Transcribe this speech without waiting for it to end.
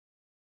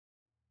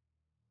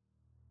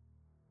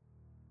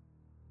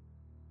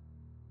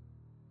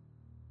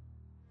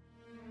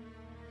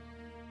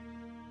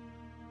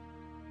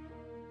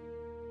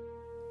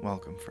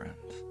Welcome,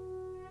 friends,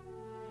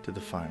 to the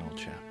final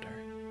chapter.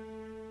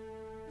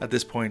 At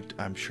this point,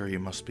 I'm sure you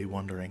must be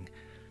wondering,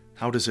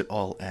 how does it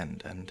all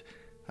end? And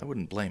I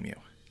wouldn't blame you.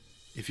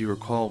 If you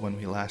recall when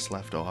we last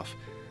left off,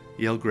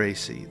 Yale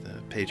Gracie,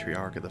 the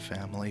patriarch of the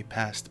family,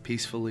 passed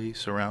peacefully,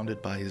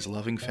 surrounded by his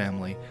loving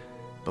family,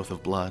 both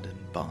of blood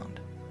and bond,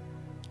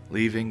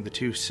 leaving the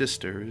two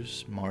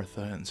sisters,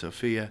 Martha and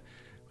Sophia,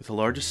 with a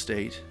large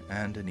estate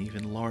and an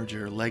even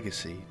larger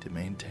legacy to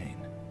maintain.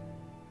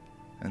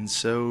 And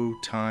so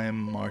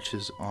time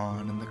marches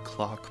on and the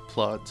clock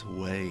plods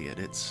away at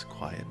its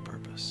quiet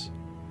purpose.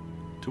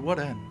 To what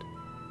end?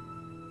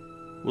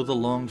 Will the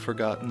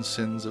long-forgotten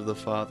sins of the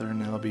father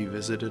now be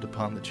visited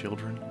upon the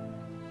children?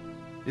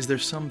 Is there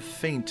some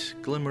faint,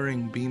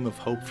 glimmering beam of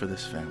hope for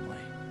this family?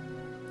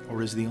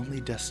 Or is the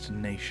only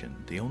destination,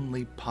 the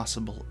only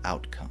possible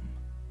outcome,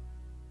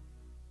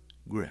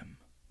 grim?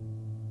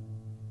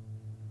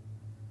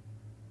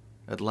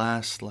 At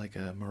last, like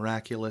a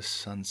miraculous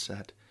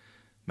sunset,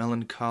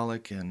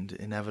 melancholic and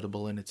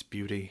inevitable in its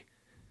beauty,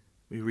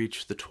 we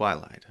reach the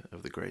twilight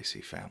of the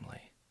Gracie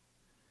family.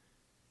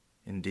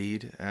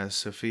 Indeed, as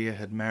Sophia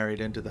had married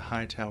into the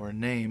Hightower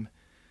name,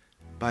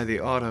 by the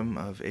autumn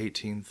of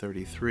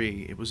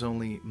 1833 it was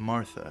only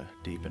Martha,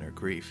 deep in her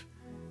grief,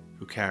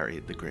 who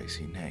carried the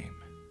Gracie name.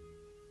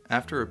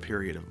 After a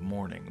period of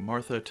mourning,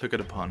 Martha took it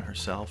upon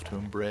herself to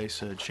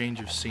embrace a change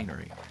of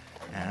scenery,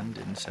 and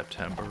in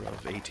September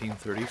of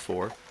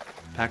 1834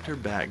 packed her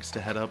bags to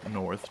head up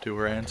north to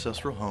her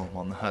ancestral home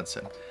on the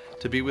Hudson,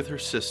 to be with her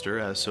sister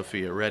as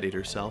Sophia readied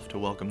herself to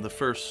welcome the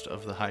first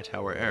of the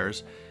Hightower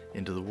heirs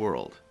into the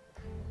world,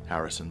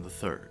 Harrison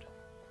III.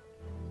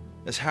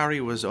 As Harry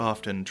was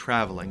often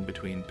traveling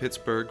between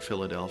Pittsburgh,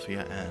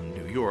 Philadelphia, and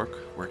New York,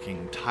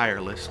 working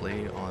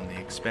tirelessly on the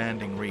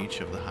expanding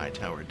reach of the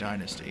Hightower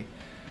dynasty,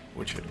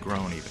 which had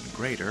grown even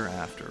greater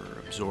after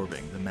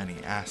absorbing the many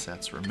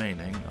assets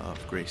remaining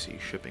of Gracie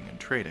Shipping and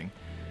Trading,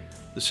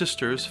 the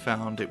sisters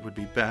found it would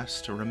be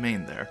best to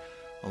remain there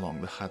along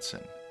the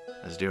Hudson.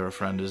 As dear a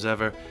friend as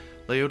ever,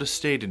 Leota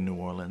stayed in New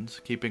Orleans,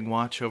 keeping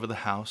watch over the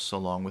house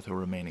along with her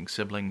remaining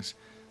siblings,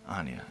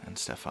 Anya and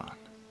Stefan.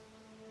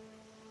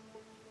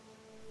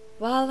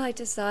 While I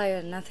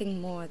desire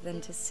nothing more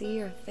than to see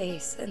your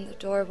face in the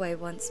doorway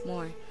once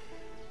more,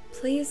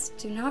 please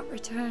do not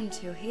return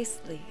too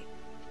hastily.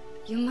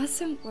 You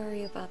mustn't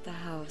worry about the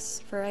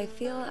house, for I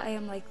feel I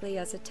am likely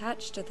as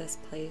attached to this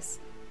place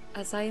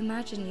as I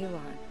imagine you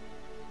are.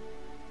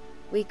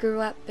 We grew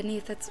up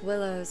beneath its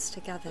willows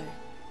together,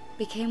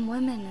 became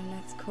women in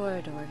its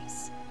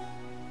corridors.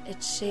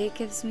 Its shade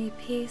gives me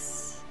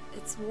peace,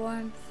 its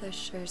warmth a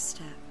sure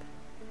step.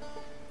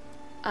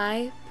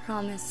 I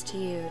promise to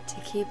you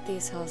to keep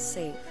these halls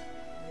safe,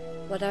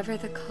 whatever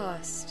the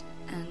cost,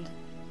 and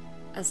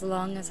as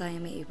long as I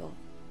am able.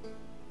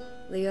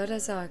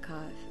 Leota's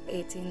Archive,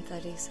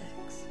 1836.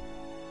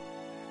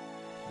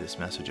 This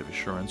message of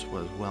assurance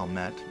was well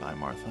met by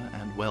Martha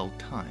and well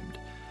timed,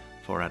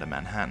 for at a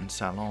Manhattan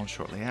salon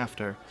shortly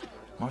after,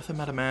 Martha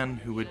met a man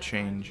who would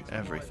change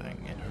everything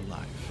in her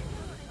life.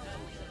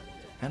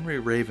 Henry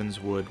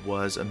Ravenswood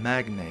was a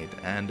magnate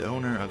and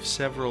owner of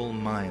several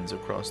mines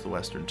across the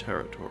Western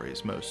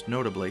Territories, most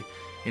notably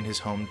in his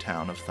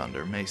hometown of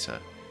Thunder Mesa.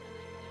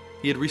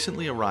 He had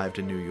recently arrived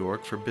in New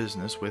York for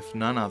business with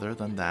none other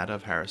than that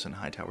of Harrison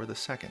Hightower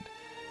II.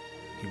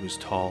 He was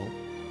tall,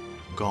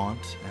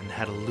 gaunt, and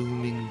had a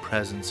looming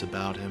presence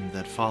about him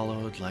that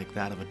followed like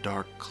that of a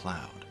dark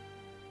cloud.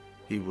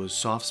 He was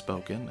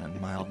soft-spoken and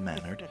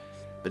mild-mannered,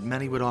 but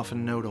many would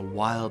often note a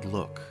wild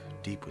look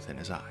deep within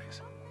his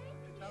eyes.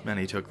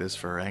 Many took this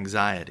for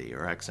anxiety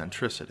or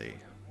eccentricity,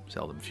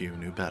 seldom few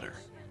knew better.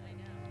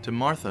 To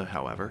Martha,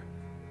 however,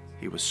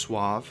 he was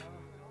suave,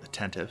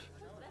 attentive,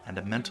 and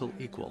a mental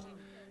equal.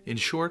 In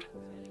short,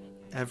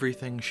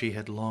 everything she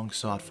had long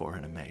sought for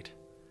in a mate.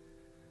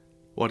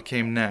 What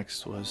came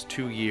next was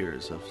 2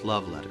 years of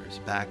love letters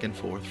back and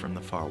forth from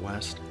the far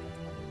west,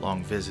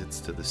 long visits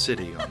to the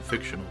city on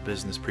fictional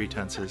business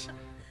pretenses,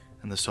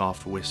 and the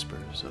soft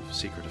whispers of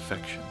secret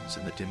affections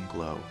in the dim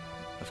glow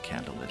of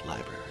candlelit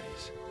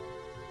libraries.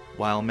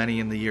 While many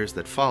in the years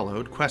that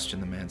followed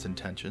questioned the man's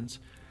intentions,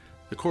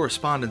 the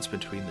correspondence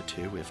between the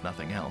two, if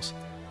nothing else,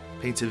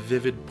 paints a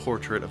vivid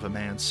portrait of a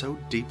man so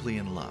deeply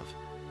in love,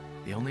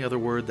 the only other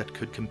word that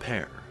could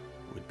compare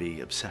would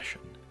be obsession.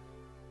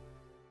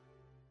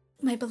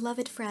 My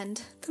beloved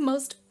friend, the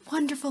most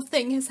wonderful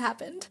thing has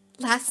happened.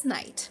 Last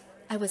night,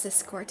 I was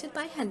escorted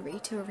by Henry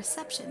to a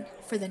reception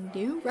for the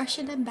new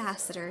Russian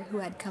ambassador who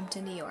had come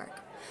to New York,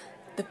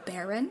 the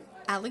Baron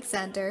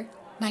Alexander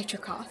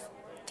Nitrikov.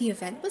 The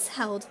event was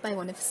held by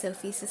one of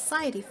Sophie's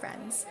society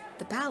friends,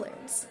 the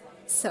Ballards,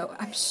 so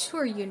I'm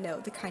sure you know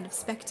the kind of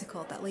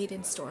spectacle that laid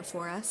in store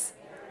for us.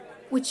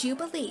 Would you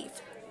believe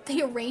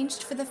they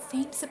arranged for the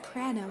famed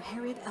soprano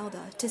Harriet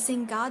Elda to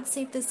sing God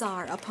Save the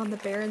Tsar upon the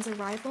Baron's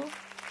arrival?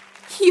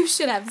 You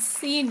should have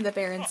seen the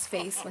Baron's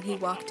face when he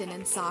walked in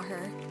and saw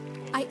her.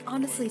 I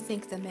honestly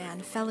think the man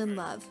fell in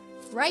love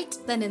right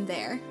then and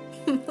there.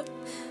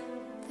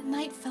 The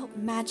night felt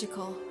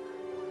magical.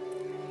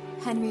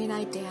 Henry and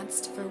I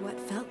danced for what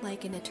felt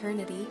like an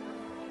eternity,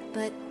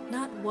 but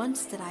not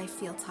once did I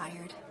feel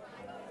tired.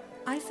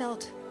 I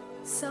felt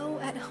so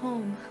at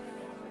home,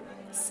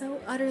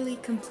 so utterly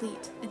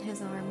complete in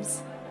his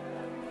arms.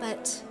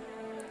 But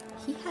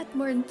he had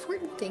more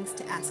important things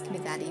to ask me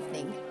that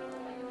evening.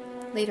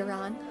 Later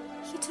on,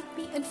 he took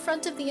me in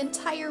front of the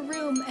entire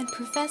room and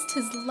professed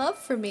his love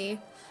for me.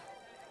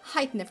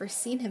 I'd never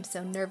seen him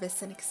so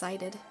nervous and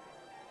excited.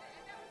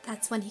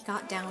 That's when he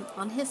got down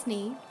on his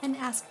knee and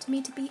asked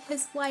me to be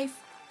his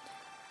wife.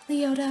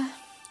 Leota,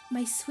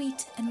 my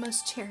sweet and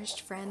most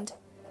cherished friend,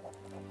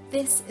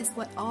 this is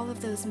what all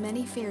of those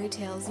many fairy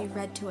tales you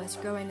read to us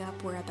growing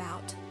up were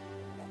about.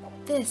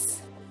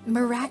 This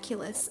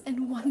miraculous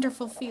and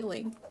wonderful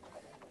feeling.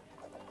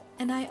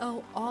 And I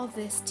owe all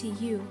this to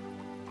you,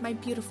 my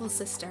beautiful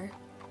sister.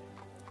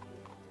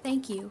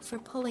 Thank you for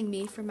pulling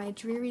me from my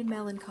dreary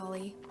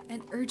melancholy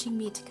and urging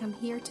me to come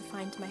here to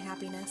find my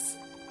happiness.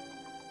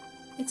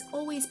 It's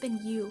always been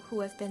you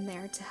who have been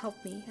there to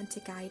help me and to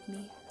guide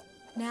me.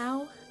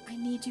 Now I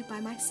need you by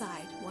my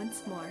side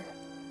once more.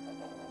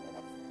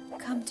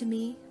 Come to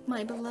me,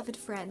 my beloved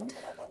friend.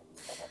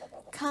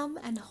 Come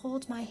and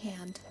hold my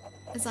hand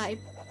as I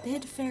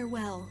bid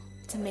farewell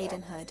to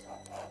maidenhood.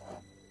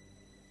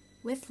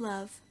 With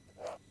love,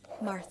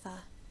 Martha.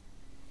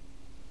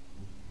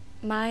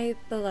 My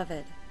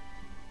beloved,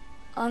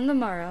 on the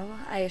morrow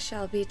I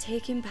shall be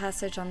taking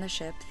passage on the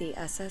ship the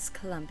SS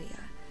Columbia,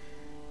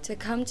 to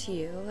come to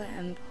you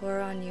and pour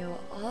on you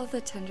all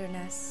the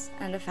tenderness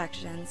and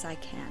affections I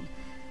can,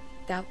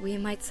 that we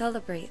might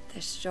celebrate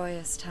this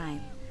joyous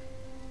time.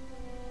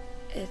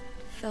 It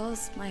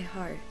fills my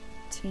heart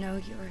to know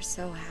you are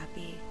so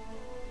happy.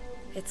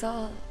 It's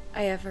all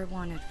I ever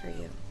wanted for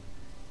you.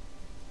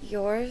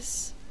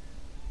 Yours,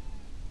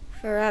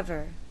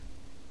 forever,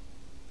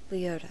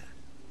 Leota.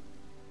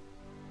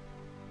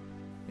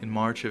 In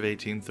March of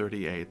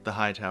 1838, the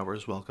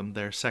Hightowers welcomed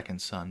their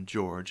second son,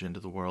 George, into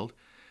the world,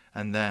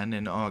 and then,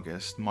 in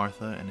August,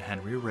 Martha and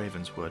Henry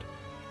Ravenswood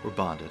were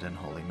bonded in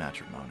holy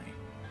matrimony.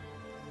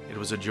 It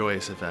was a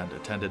joyous event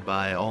attended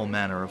by all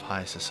manner of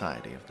high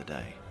society of the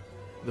day.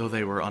 Though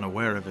they were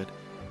unaware of it,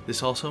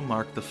 this also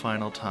marked the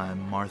final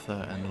time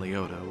Martha and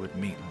Leota would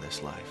meet in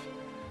this life.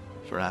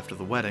 For after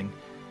the wedding,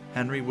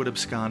 Henry would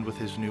abscond with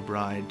his new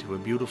bride to a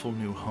beautiful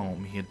new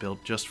home he had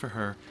built just for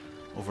her,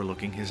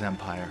 overlooking his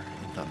empire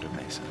in Thunder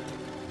Mesa.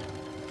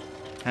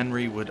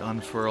 Henry would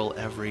unfurl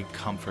every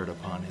comfort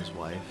upon his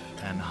wife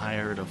and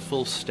hired a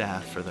full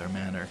staff for their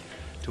manor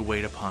to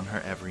wait upon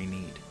her every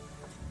need.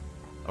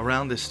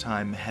 Around this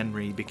time,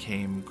 Henry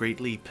became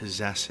greatly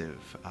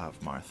possessive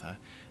of Martha,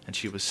 and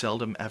she was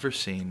seldom ever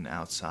seen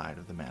outside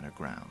of the manor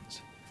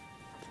grounds.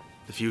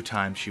 The few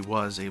times she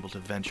was able to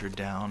venture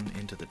down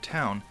into the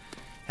town,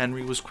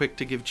 Henry was quick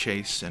to give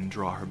chase and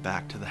draw her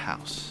back to the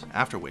house,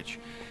 after which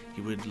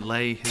he would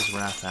lay his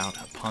wrath out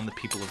upon the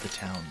people of the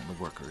town and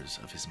the workers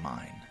of his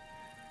mine.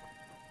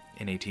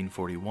 In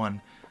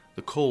 1841,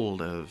 the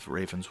cold of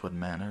Ravenswood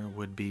Manor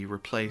would be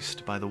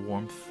replaced by the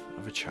warmth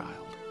of a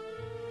child.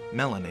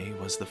 Melanie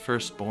was the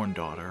firstborn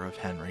daughter of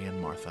Henry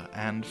and Martha,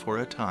 and for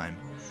a time,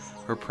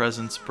 her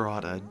presence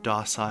brought a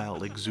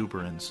docile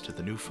exuberance to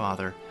the new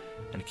father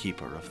and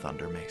keeper of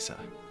Thunder Mesa.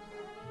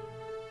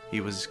 He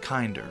was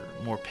kinder,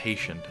 more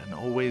patient, and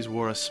always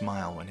wore a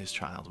smile when his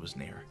child was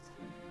near.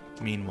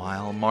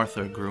 Meanwhile,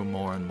 Martha grew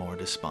more and more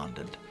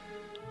despondent.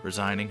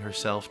 Resigning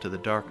herself to the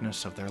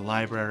darkness of their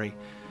library,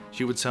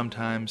 she would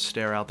sometimes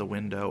stare out the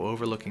window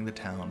overlooking the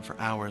town for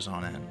hours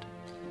on end.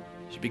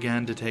 She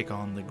began to take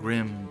on the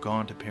grim,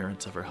 gaunt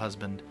appearance of her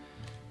husband,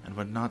 and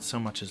would not so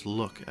much as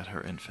look at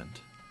her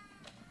infant,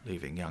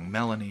 leaving young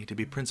Melanie to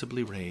be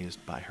principally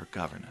raised by her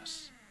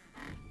governess.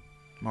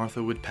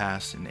 Martha would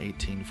pass in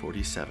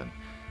 1847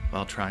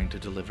 while trying to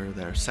deliver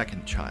their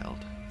second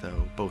child,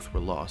 though both were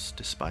lost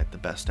despite the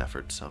best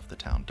efforts of the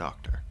town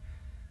doctor.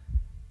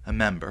 A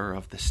member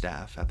of the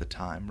staff at the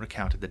time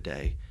recounted the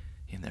day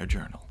in their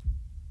journal.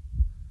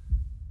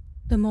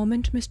 The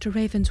moment Mr.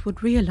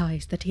 Ravenswood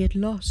realized that he had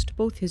lost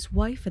both his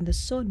wife and the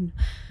son,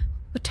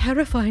 a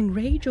terrifying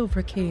rage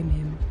overcame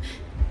him.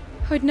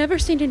 I'd never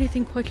seen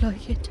anything quite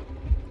like it.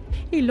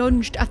 He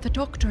lunged at the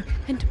doctor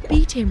and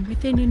beat him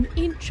within an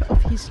inch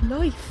of his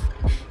life.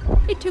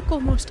 It took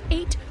almost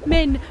 8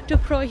 men to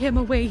pry him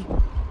away.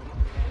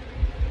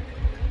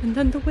 And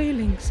then the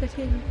wailing set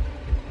in.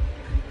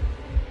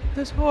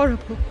 Those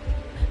horrible,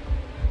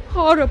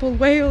 horrible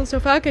wails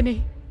of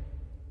agony.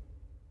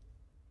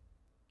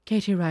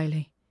 Katie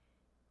Riley,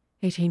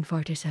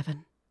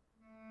 1847.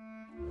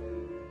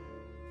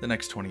 The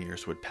next 20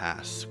 years would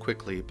pass,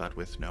 quickly but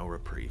with no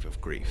reprieve of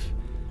grief.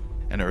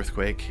 An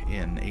earthquake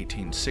in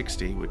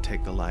 1860 would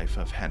take the life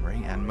of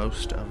Henry and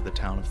most of the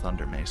town of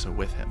Thunder Mesa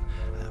with him.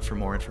 For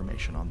more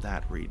information on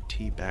that, read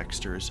T.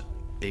 Baxter's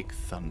Big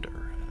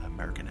Thunder,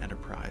 American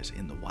Enterprise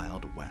in the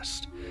Wild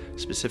West,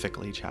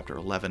 specifically Chapter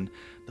 11,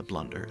 The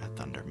Blunder at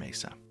Thunder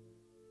Mesa.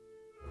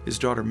 His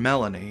daughter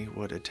Melanie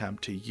would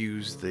attempt to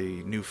use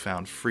the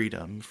newfound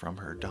freedom from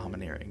her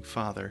domineering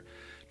father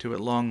to at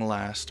long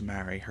last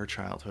marry her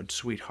childhood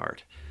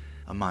sweetheart,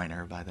 a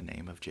miner by the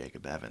name of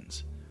Jacob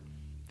Evans.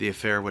 The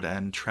affair would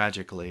end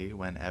tragically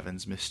when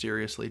Evans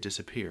mysteriously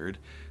disappeared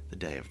the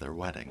day of their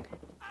wedding.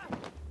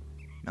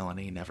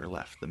 Melanie never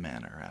left the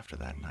manor after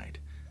that night,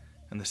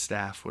 and the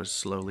staff was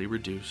slowly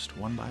reduced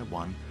one by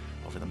one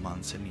over the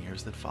months and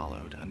years that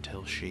followed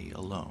until she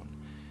alone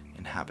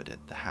inhabited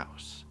the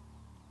house.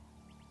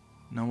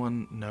 No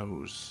one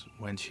knows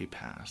when she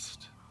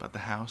passed, but the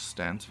house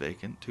stands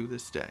vacant to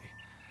this day,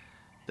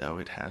 though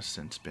it has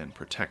since been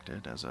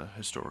protected as a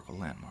historical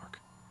landmark.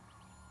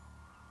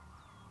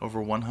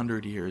 Over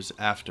 100 years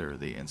after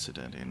the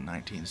incident in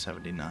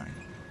 1979,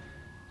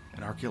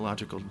 an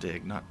archaeological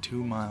dig not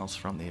 2 miles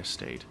from the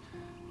estate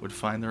would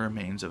find the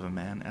remains of a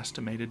man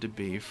estimated to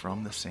be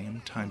from the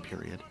same time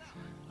period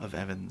of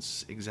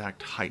Evans'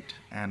 exact height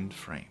and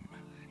frame.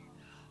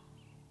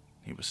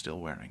 He was still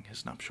wearing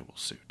his nuptial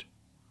suit.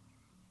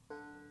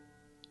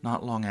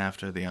 Not long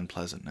after the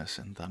unpleasantness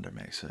in Thunder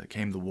Mesa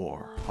came the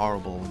war,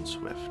 horrible and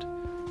swift.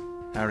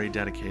 Harry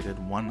dedicated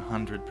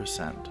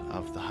 100%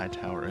 of the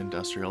Hightower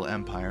industrial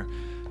empire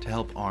to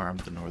help arm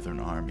the northern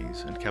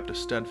armies and kept a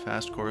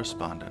steadfast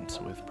correspondence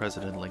with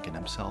President Lincoln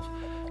himself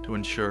to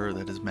ensure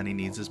that as many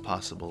needs as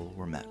possible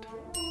were met.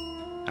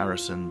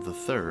 Harrison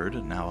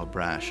III, now a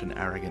brash and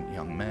arrogant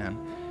young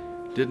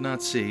man, did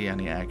not see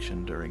any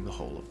action during the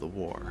whole of the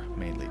war,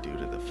 mainly due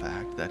to the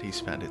fact that he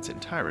spent its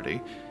entirety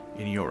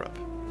in Europe,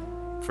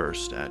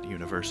 first at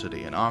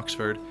university in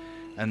Oxford,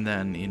 and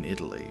then in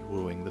Italy,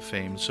 wooing the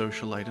famed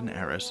socialite and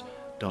heiress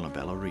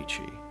Donabella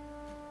Ricci.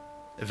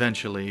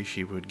 Eventually,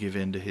 she would give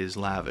in to his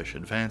lavish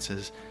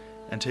advances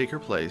and take her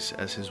place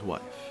as his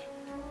wife,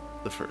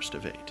 the first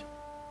of 8.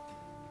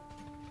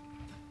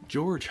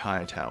 George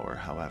Hightower,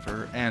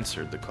 however,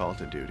 answered the call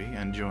to duty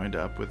and joined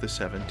up with the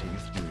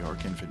 17th New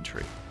York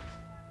Infantry.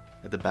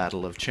 At the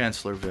Battle of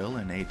Chancellorsville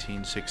in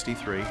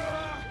 1863,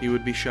 he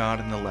would be shot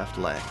in the left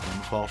leg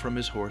and fall from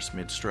his horse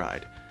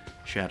mid-stride,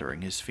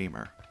 shattering his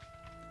femur.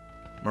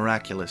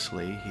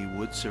 Miraculously, he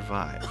would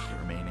survive,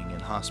 remaining in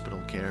hospital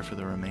care for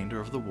the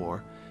remainder of the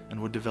war, and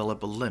would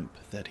develop a limp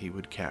that he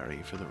would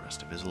carry for the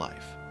rest of his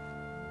life.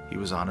 He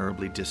was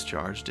honorably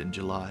discharged in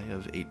July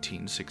of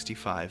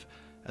 1865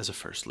 as a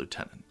first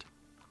lieutenant.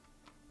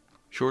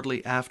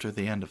 Shortly after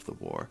the end of the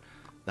war,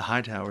 the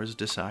Hightowers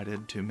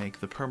decided to make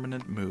the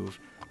permanent move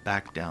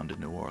back down to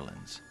New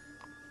Orleans.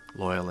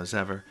 Loyal as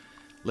ever,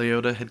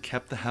 Leota had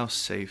kept the house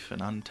safe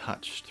and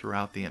untouched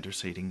throughout the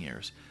interceding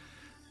years,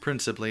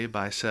 principally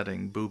by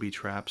setting booby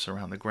traps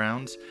around the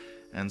grounds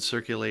and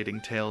circulating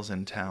tales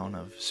in town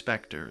of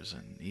specters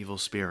and evil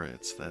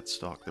spirits that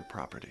stalked the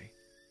property.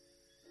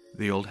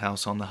 The old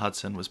house on the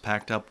Hudson was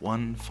packed up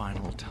one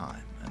final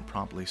time and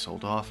promptly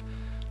sold off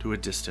to a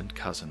distant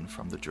cousin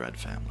from the Dredd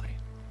family.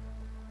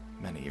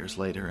 Many years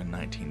later, in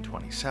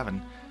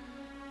 1927,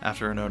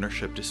 after an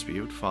ownership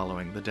dispute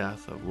following the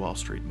death of Wall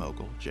Street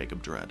mogul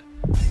Jacob Dredd,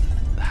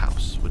 the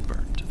house would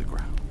burn to the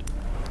ground.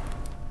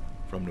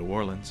 From New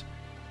Orleans,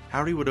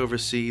 Harry would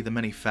oversee the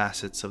many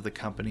facets of the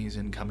company's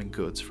incoming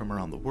goods from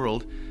around the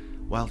world,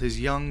 while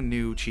his young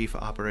new chief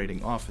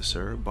operating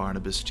officer,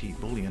 Barnabas T.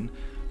 Bullion,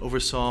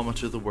 oversaw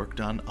much of the work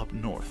done up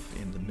north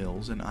in the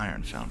mills and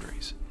iron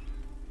foundries.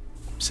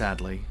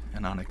 Sadly,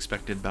 an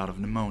unexpected bout of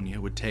pneumonia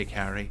would take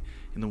Harry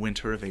in the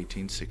winter of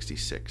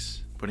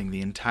 1866, putting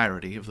the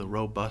entirety of the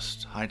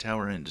robust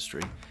Hightower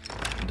industry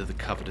into the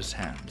covetous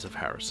hands of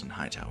Harrison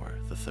Hightower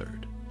III.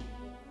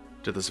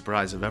 To the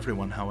surprise of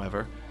everyone,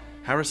 however,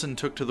 Harrison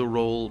took to the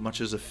role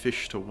much as a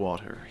fish to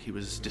water. He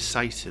was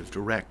decisive,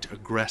 direct,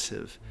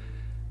 aggressive,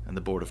 and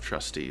the Board of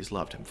Trustees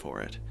loved him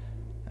for it,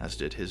 as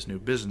did his new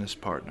business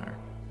partner,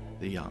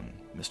 the young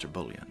Mr.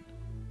 Bullion.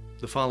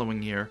 The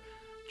following year,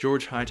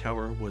 George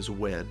Hightower was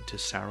wed to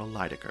Sarah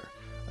Lydecker,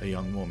 a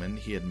young woman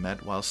he had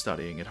met while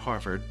studying at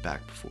Harvard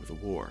back before the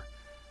war.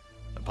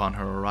 Upon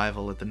her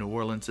arrival at the New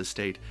Orleans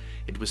estate,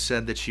 it was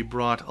said that she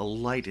brought a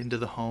light into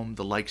the home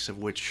the likes of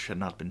which had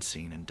not been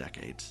seen in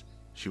decades.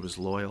 She was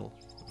loyal,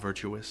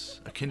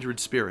 virtuous, a kindred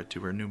spirit to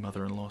her new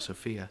mother-in-law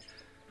Sophia,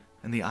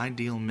 and the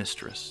ideal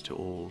mistress to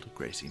old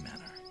Gracie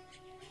Manor.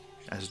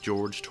 As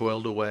George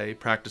toiled away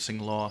practicing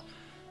law,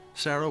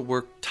 Sarah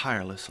worked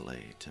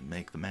tirelessly to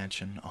make the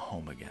mansion a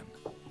home again.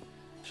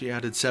 She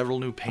added several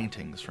new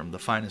paintings from the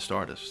finest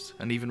artists,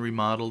 and even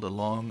remodeled a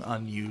long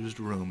unused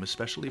room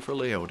especially for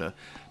Leota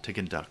to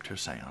conduct her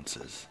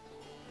seances.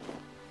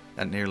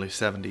 At nearly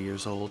 70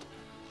 years old,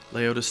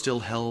 Leota still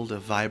held a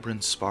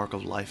vibrant spark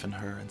of life in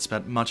her and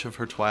spent much of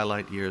her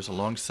twilight years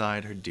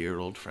alongside her dear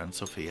old friend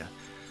Sophia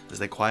as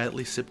they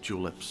quietly sipped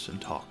juleps and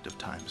talked of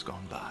times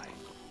gone by.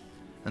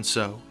 And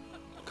so,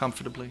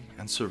 comfortably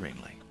and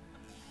serenely,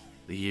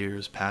 the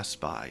years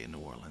passed by in New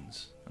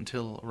Orleans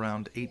until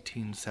around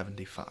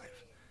 1875,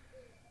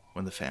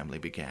 when the family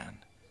began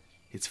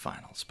its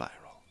final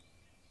spiral.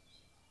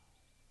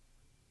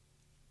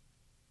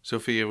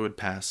 Sophia would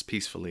pass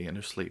peacefully in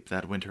her sleep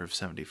that winter of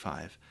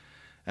 75,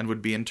 and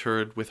would be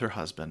interred with her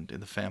husband in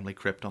the family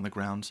crypt on the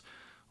grounds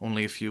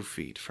only a few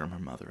feet from her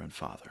mother and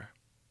father.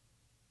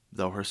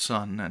 Though her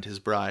son and his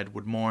bride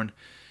would mourn,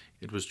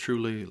 it was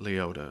truly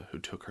Leota who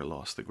took her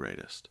loss the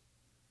greatest.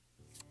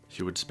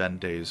 She would spend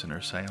days in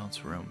her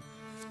seance room,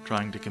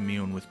 trying to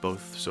commune with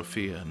both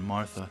Sophia and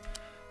Martha,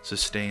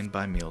 sustained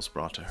by meals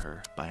brought to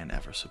her by an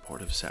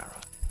ever-supportive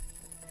Sarah.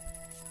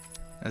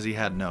 As he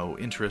had no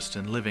interest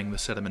in living the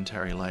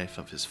sedimentary life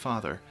of his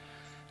father,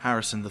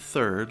 Harrison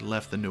III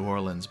left the New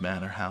Orleans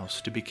manor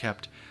house to be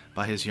kept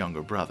by his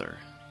younger brother.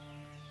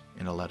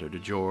 In a letter to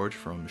George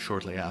from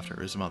shortly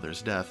after his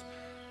mother's death,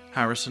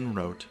 Harrison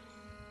wrote,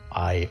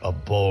 I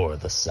abhor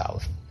the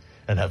South,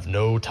 and have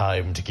no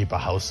time to keep a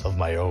house of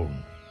my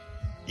own,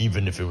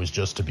 even if it was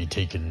just to be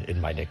taken in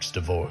my next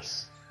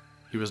divorce.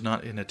 He was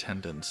not in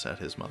attendance at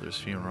his mother's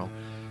funeral,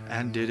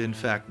 and did in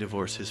fact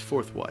divorce his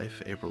fourth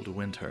wife, April de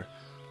Winter,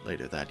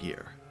 later that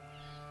year.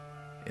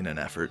 In an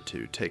effort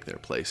to take their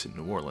place in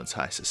New Orleans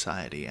high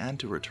society and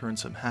to return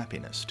some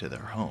happiness to their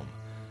home,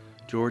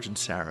 George and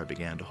Sarah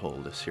began to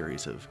hold a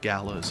series of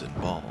galas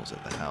and balls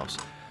at the house,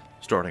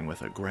 starting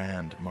with a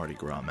grand Mardi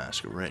Gras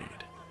masquerade.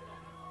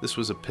 This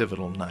was a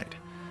pivotal night,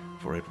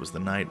 for it was the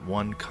night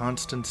one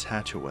Constance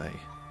Hatchaway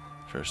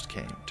first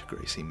came to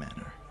Gracie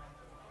Manor.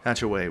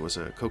 Hatchaway was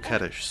a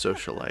coquettish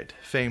socialite,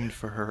 famed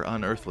for her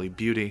unearthly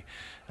beauty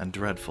and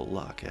dreadful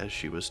luck, as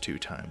she was 2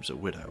 times a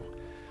widow.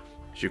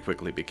 She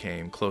quickly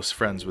became close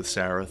friends with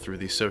Sarah through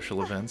these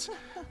social events,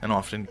 and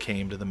often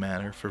came to the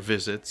manor for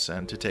visits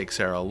and to take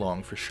Sarah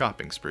along for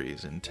shopping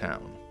sprees in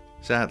town.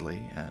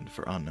 Sadly, and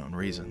for unknown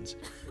reasons,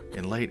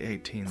 in late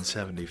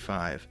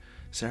 1875,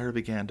 Sarah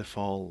began to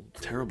fall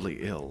terribly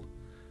ill,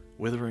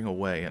 withering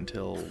away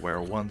until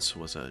where once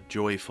was a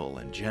joyful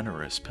and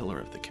generous pillar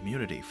of the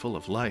community full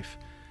of life,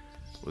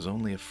 was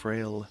only a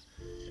frail,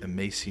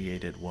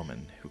 emaciated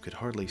woman who could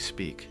hardly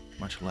speak,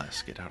 much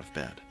less get out of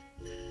bed.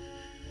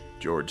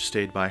 George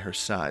stayed by her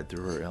side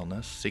through her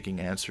illness, seeking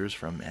answers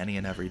from any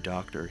and every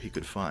doctor he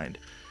could find.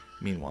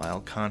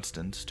 Meanwhile,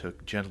 Constance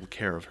took gentle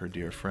care of her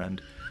dear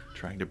friend,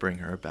 trying to bring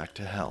her back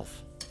to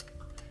health.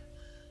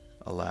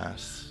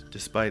 Alas,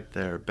 despite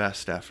their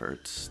best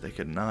efforts, they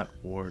could not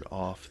ward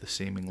off the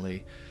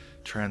seemingly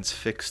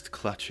transfixed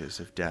clutches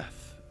of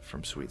death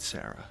from sweet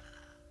Sarah.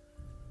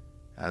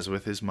 As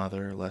with his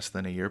mother less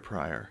than a year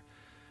prior,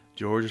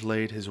 George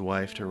laid his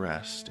wife to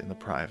rest in the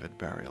private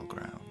burial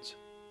grounds.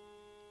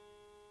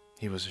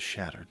 He was a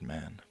shattered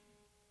man,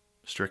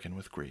 stricken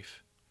with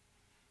grief.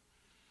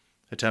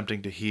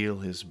 Attempting to heal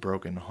his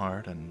broken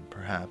heart and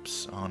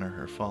perhaps honor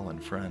her fallen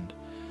friend,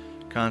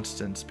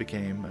 Constance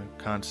became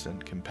a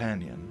constant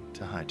companion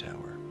to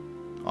Hightower.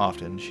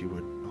 Often she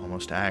would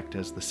almost act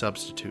as the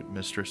substitute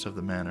mistress of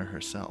the manor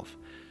herself,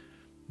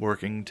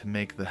 working to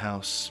make the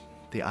house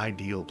the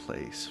ideal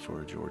place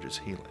for George's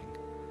healing,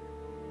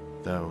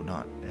 though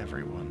not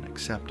everyone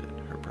accepted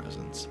her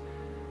presence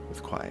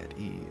with quiet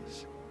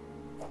ease.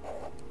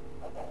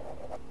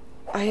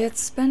 I had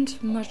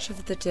spent much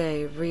of the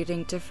day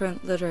reading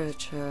different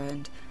literature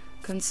and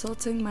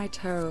consulting my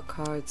tarot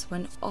cards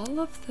when all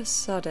of a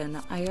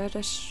sudden I heard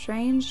a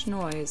strange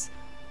noise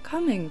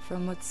coming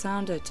from what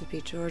sounded to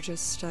be George's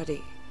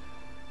study.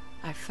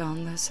 I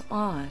found this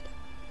odd.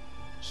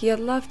 He had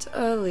left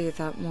early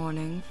that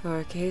morning for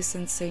a case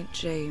in St.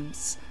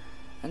 James,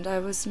 and I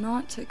was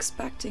not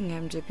expecting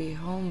him to be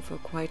home for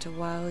quite a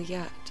while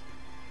yet.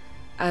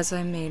 As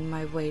I made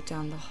my way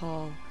down the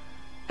hall,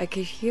 I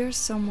could hear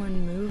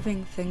someone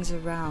moving things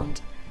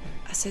around,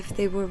 as if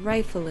they were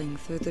rifling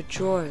through the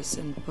drawers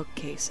and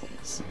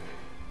bookcases.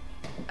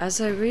 As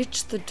I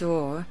reached the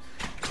door,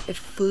 it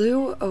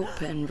flew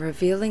open,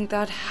 revealing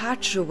that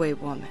Hatchaway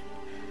woman.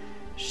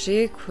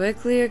 She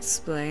quickly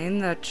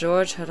explained that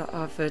George had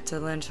offered to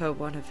lend her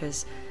one of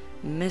his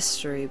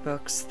mystery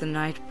books the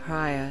night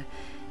prior,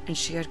 and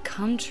she had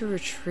come to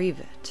retrieve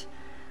it.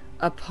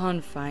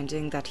 Upon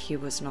finding that he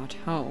was not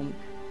home,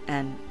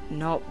 and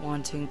not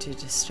wanting to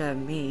disturb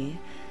me,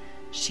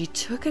 she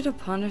took it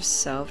upon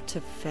herself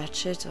to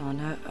fetch it on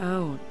her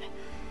own,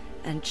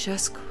 and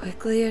just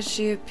quickly as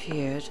she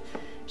appeared,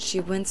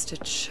 she winced a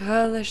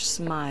churlish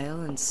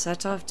smile and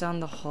set off down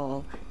the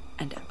hall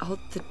and out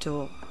the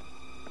door.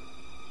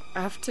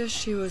 After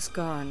she was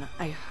gone,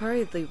 I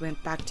hurriedly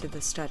went back to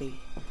the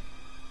study.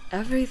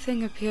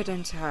 Everything appeared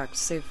intact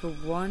save for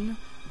one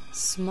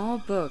small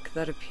book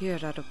that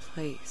appeared out of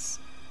place.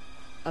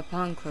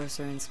 Upon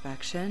closer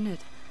inspection, it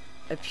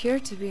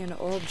appeared to be an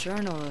old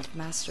journal of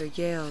Master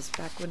Yale's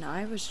back when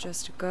I was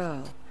just a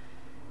girl.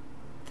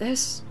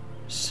 This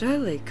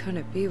surely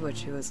couldn't be what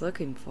she was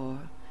looking for.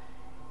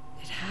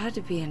 It had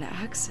to be an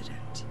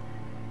accident.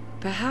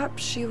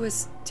 Perhaps she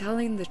was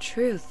telling the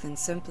truth and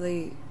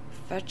simply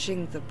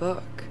fetching the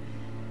book.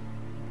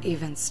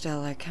 Even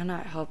still, I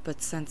cannot help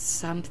but sense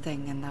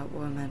something in that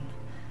woman,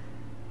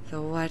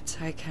 though what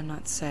I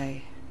cannot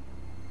say.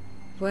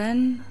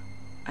 When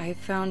I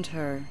found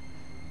her,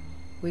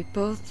 we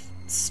both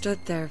stood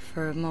there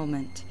for a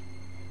moment,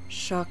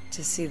 shocked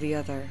to see the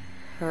other,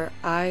 her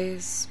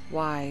eyes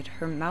wide,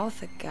 her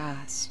mouth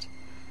aghast.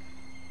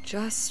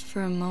 Just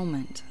for a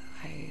moment,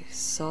 I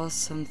saw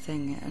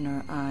something in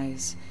her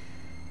eyes,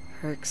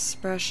 her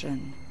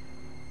expression,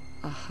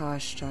 a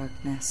harsh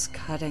darkness,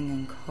 cutting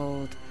and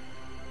cold,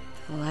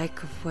 the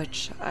like of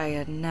which I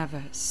had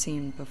never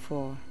seen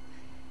before.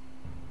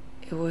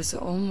 It was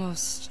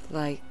almost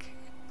like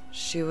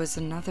she was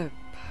another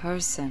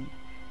person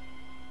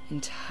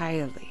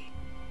entirely.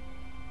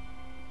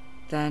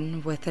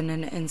 Then, within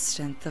an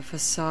instant, the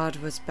facade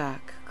was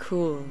back,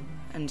 cool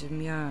and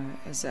demure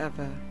as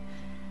ever.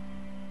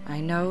 I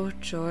know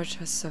George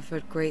has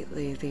suffered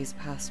greatly these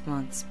past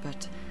months,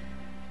 but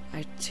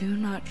I do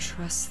not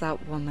trust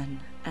that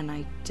woman, and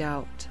I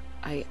doubt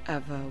I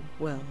ever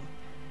will.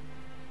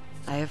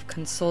 I have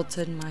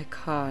consulted my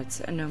cards,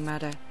 and no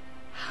matter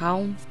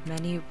how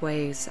many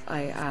ways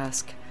I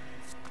ask,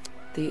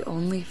 the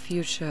only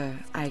future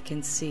I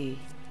can see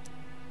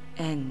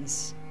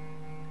ends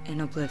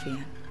in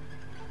Oblivion.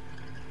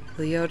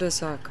 Lyota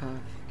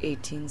Zarkov,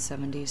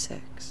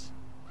 1876.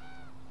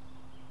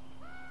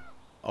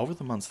 Over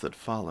the months that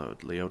followed,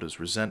 Lyota's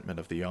resentment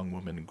of the young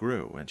woman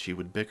grew, and she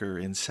would bicker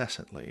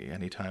incessantly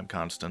any time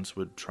Constance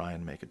would try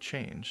and make a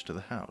change to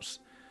the house.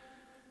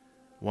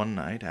 One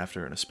night,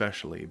 after an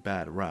especially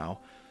bad row,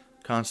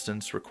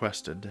 Constance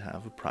requested to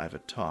have a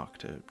private talk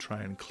to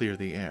try and clear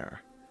the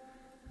air.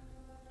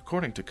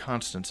 According to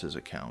Constance's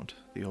account,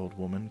 the old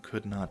woman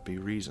could not be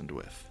reasoned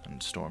with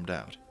and stormed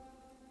out.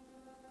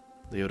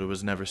 Lyota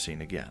was never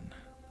seen again.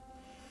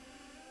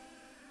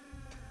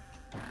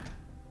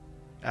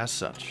 As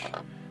such,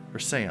 her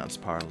seance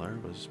parlor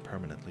was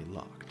permanently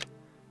locked,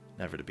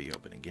 never to be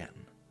open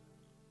again.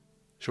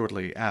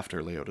 Shortly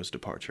after Lyota's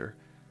departure,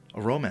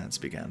 a romance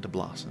began to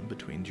blossom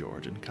between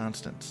George and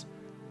Constance.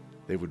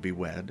 They would be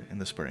wed in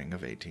the spring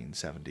of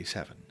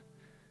 1877.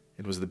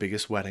 It was the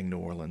biggest wedding New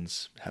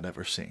Orleans had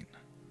ever seen.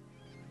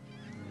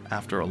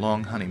 After a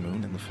long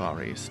honeymoon in the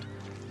Far East,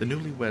 the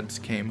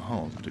newlyweds came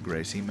home to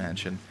Gracie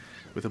Mansion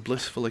with a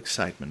blissful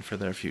excitement for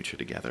their future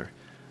together,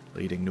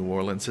 leading New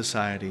Orleans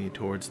society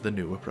towards the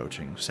new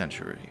approaching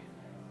century.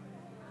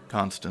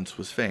 Constance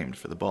was famed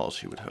for the balls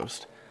she would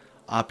host,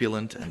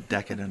 opulent and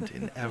decadent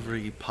in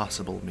every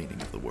possible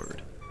meaning of the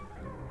word.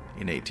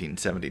 In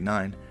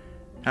 1879,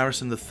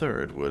 Harrison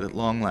III would at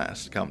long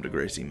last come to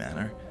Gracie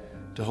Manor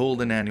to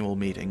hold an annual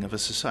meeting of a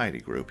society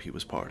group he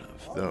was part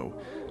of, though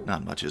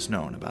not much is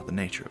known about the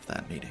nature of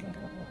that meeting.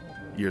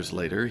 Years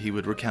later, he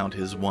would recount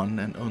his one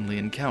and only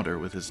encounter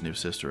with his new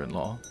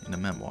sister-in-law in a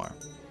memoir.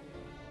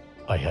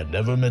 I had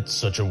never met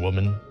such a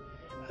woman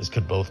as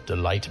could both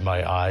delight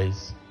my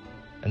eyes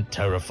and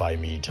terrify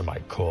me to my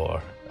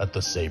core at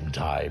the same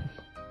time.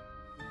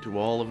 To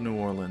all of New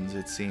Orleans,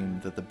 it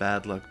seemed that the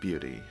bad luck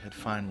beauty had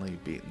finally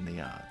beaten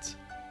the odds.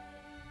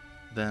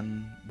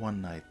 Then,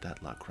 one night,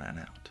 that luck ran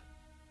out.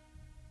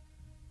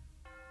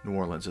 New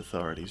Orleans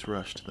authorities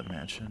rushed to the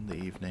mansion the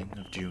evening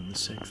of June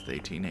 6,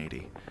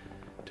 1880,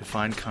 to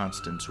find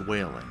Constance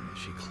wailing as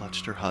she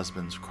clutched her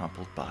husband's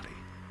crumpled body.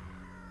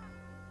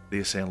 The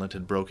assailant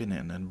had broken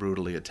in and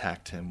brutally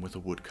attacked him with a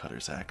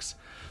woodcutter's axe,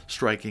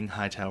 striking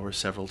Hightower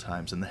several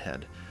times in the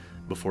head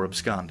before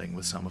absconding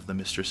with some of the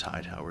Mistress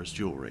Hightower's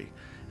jewelry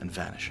and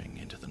vanishing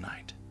into the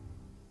night.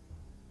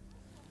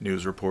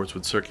 News reports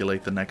would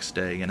circulate the next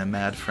day in a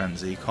mad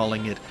frenzy,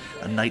 calling it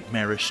a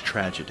nightmarish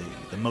tragedy,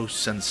 the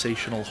most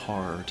sensational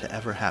horror to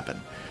ever happen,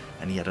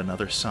 and yet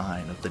another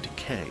sign of the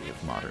decay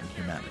of modern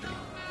humanity.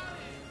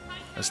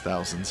 As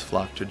thousands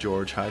flocked to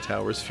George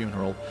Hightower's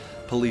funeral,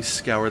 police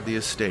scoured the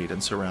estate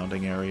and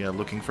surrounding area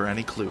looking for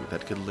any clue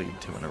that could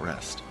lead to an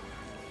arrest.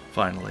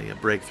 Finally, a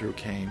breakthrough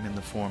came in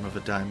the form of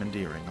a diamond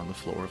earring on the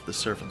floor of the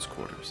servants'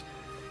 quarters.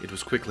 It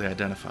was quickly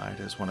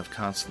identified as one of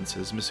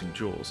Constance's missing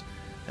jewels,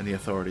 and the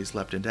authorities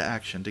leapt into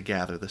action to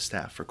gather the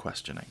staff for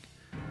questioning.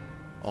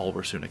 All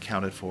were soon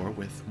accounted for,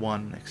 with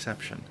one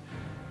exception,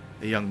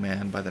 a young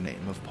man by the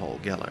name of Paul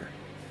Geller.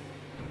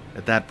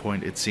 At that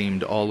point, it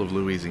seemed all of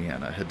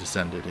Louisiana had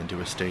descended into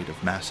a state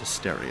of mass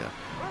hysteria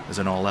as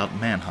an all-out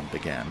manhunt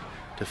began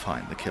to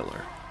find the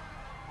killer.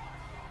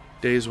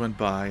 Days went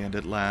by, and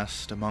at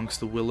last, amongst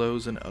the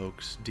willows and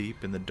oaks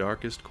deep in the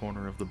darkest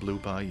corner of the Blue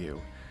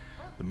Bayou,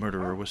 the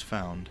murderer was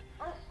found,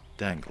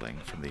 dangling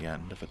from the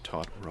end of a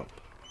taut rope.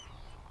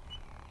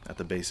 At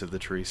the base of the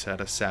tree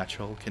sat a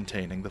satchel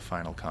containing the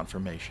final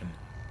confirmation,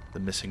 the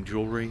missing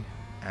jewelry,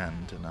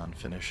 and an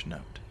unfinished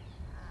note.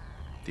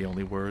 The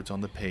only words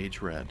on the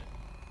page read,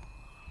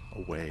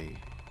 "A way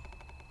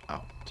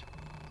out."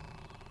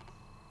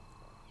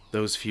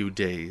 Those few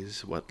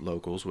days, what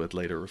locals would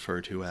later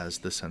refer to as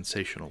the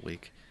Sensational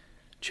Week,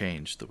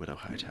 changed the widow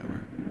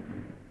Hightower.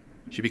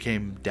 She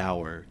became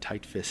dour,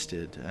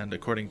 tight-fisted, and,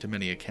 according to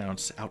many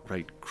accounts,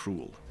 outright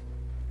cruel.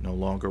 No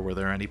longer were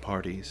there any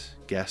parties,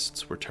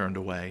 guests were turned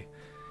away,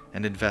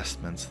 and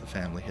investments the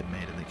family had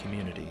made in the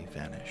community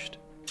vanished.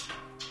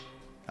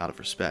 Out of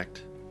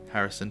respect,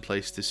 Harrison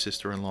placed his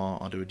sister-in-law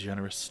onto a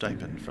generous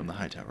stipend from the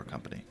Hightower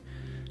Company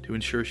to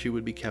ensure she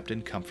would be kept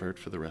in comfort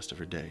for the rest of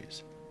her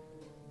days.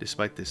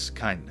 Despite this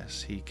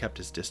kindness, he kept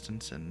his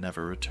distance and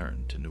never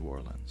returned to New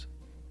Orleans.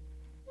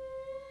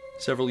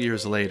 Several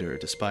years later,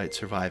 despite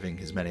surviving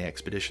his many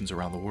expeditions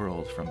around the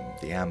world, from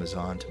the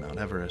Amazon to Mount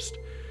Everest,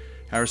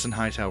 Harrison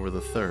Hightower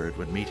III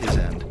would meet his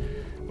end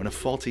when a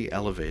faulty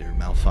elevator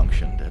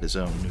malfunctioned at his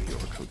own New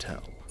York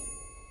hotel.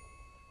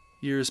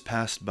 Years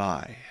passed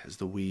by as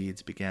the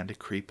weeds began to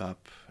creep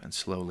up and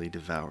slowly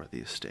devour the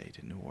estate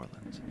in New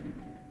Orleans.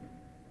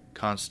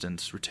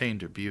 Constance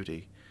retained her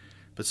beauty,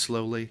 but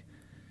slowly,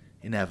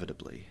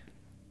 inevitably,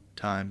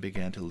 time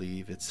began to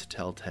leave its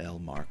telltale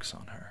marks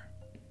on her.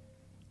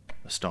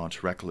 A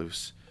staunch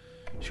recluse,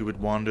 she would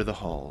wander the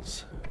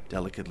halls,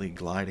 delicately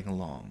gliding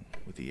along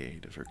with the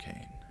aid of her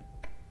cane.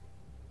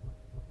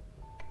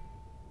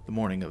 The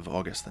morning of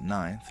August the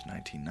 9th,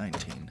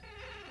 1919,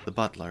 the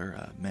butler,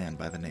 a man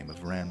by the name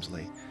of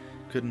Ramsley,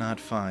 could not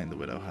find the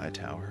widow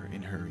Hightower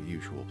in her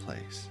usual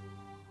place.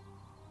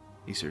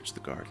 He searched the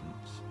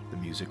gardens, the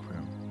music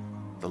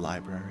room, the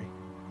library,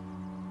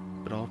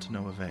 but all to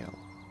no avail.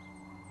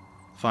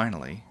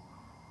 Finally,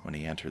 when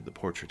he entered the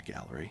portrait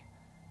gallery,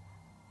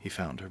 he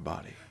found her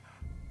body.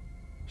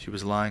 She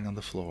was lying on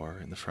the floor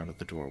in the front of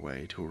the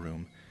doorway to a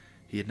room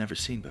he had never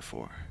seen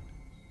before.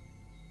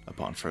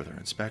 Upon further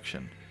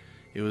inspection,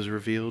 it was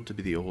revealed to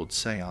be the old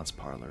seance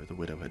parlor the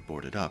widow had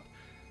boarded up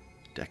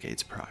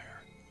decades prior.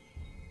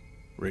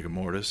 Rigor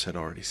mortis had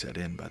already set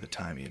in by the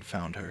time he had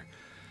found her,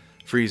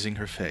 freezing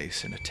her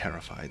face in a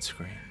terrified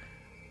scream.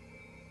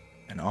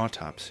 An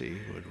autopsy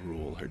would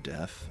rule her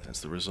death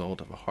as the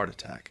result of a heart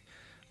attack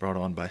brought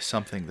on by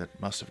something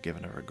that must have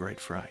given her a great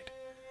fright,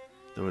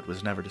 though it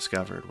was never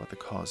discovered what the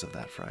cause of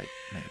that fright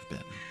may have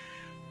been.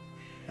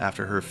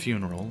 After her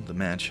funeral, the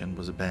mansion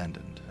was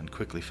abandoned and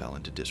quickly fell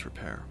into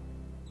disrepair.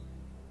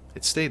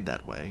 It stayed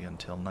that way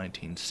until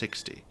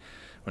 1960,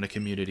 when a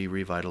community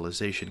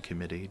revitalization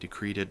committee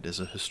decreed it as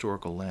a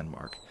historical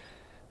landmark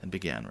and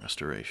began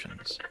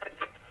restorations.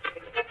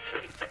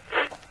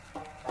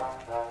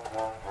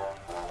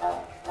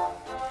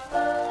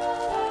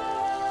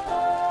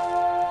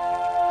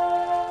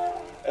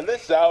 And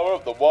this hour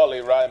of the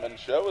Wally Ryman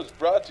Show is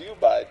brought to you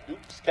by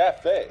Duke's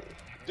Cafe.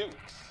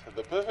 Duke's,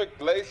 the perfect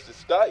place to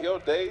start your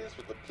days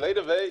with a plate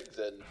of eggs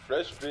and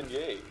fresh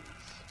beignets.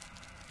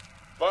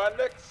 For our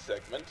next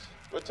segment,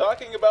 we're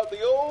talking about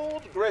the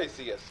old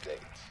Gracie estate.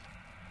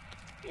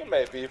 You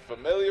may be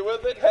familiar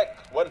with it.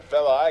 Heck, one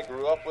fella I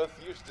grew up with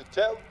used to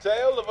tell the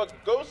tale of a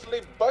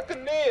ghostly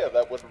buccaneer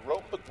that would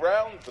roam the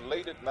grounds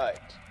late at night.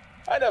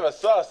 I never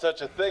saw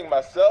such a thing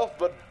myself,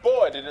 but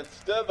boy did it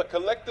stir the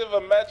collective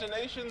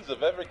imaginations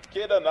of every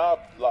kid on our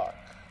block.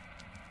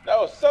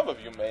 Now, as some of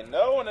you may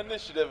know, an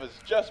initiative has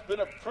just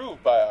been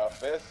approved by our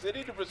fair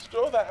city to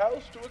restore the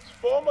house to its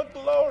former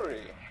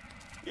glory.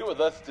 Here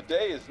with us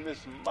today is Miss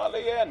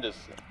Molly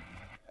Anderson.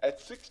 At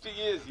 60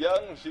 years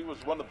young, she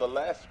was one of the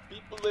last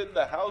people in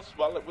the house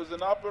while it was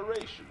in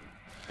operation.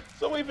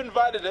 So we've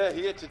invited her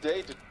here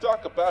today to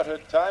talk about her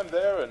time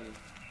there and,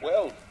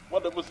 well,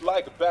 what it was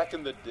like back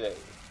in the day.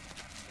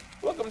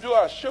 Welcome to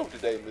our show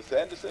today, Miss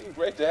Anderson.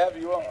 Great to have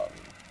you on.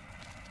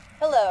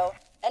 Hello,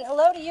 and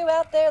hello to you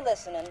out there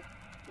listening.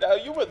 Now,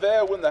 you were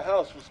there when the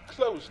house was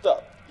closed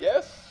up,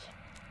 yes?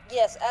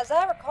 Yes, as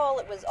I recall,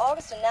 it was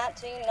August of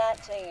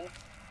 1919.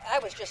 I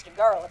was just a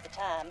girl at the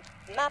time.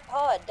 My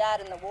pa had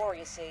died in the war,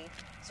 you see,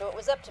 so it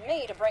was up to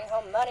me to bring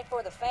home money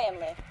for the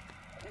family.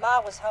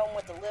 Ma was home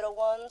with the little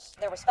ones.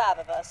 There was 5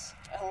 of us.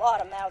 A lot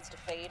of mouths to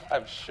feed.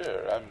 I'm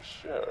sure.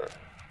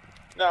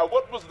 Now,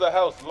 what was the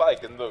house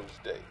like in those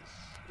days?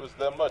 Was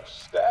there much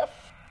staff?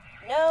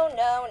 No,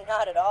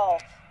 not at all.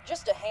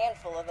 Just a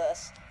handful of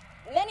us.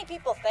 Many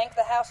people think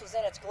the house was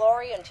in its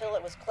glory until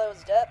it was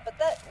closed up, but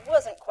that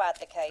wasn't quite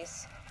the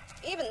case.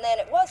 Even then,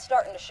 it was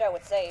starting to show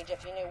its age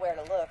if you knew where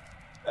to look.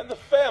 And the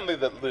family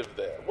that lived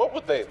there, what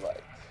were they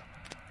like?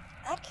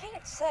 I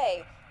can't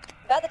say.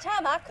 By the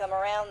time I come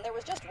around, there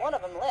was just one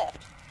of them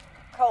left.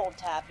 Cold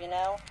type, you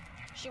know.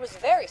 She was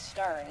very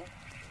stern,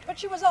 but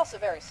she was also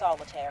very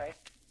solitary.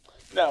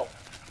 Now,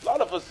 a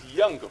lot of us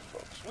younger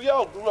folks, we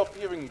all grew up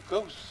hearing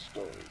ghost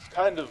stories,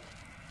 kind of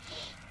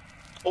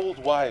old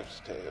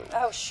wives' tales.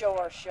 Oh,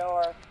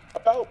 sure.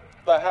 About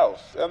the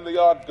house and the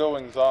odd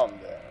goings-on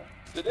there.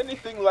 Did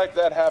anything like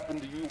that happen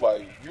to you while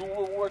you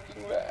were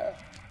working there?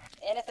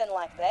 Anything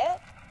like that?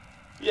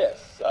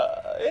 Yes,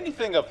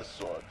 anything of the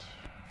sort.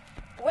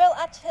 Well,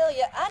 I tell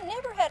you, I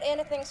never had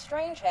anything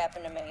strange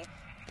happen to me.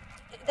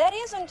 That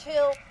is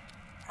until,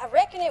 I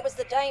reckon it was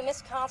the day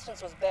Miss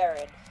Constance was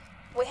buried.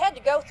 We had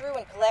to go through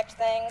and collect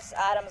things,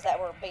 items that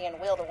were being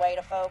willed away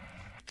to folk.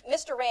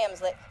 Mr.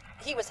 Ramsley,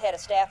 he was head of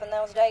staff in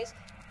those days,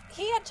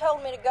 he had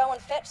told me to go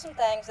and fetch some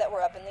things that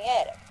were up in the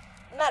attic.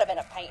 It might have been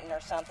a painting or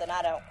something,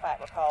 I don't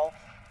quite recall.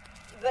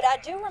 But I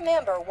do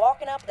remember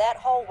walking up that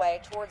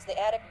hallway towards the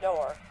attic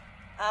door.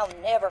 I'll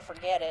never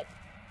forget it.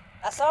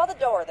 I saw the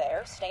door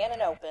there,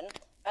 standing open,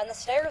 and the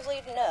stairs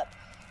leading up.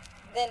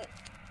 Then,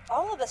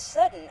 all of a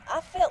sudden,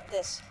 I felt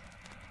this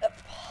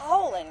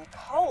appalling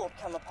cold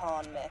come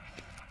upon me,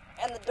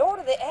 and the door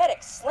to the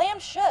attic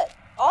slammed shut,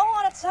 all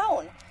on its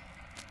own.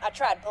 I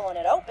tried pulling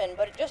it open,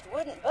 but it just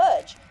wouldn't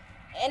budge,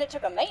 and it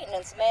took a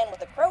maintenance man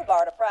with a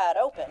crowbar to pry it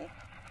open.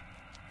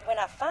 When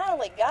I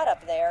finally got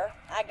up there,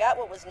 I got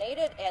what was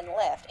needed and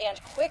left,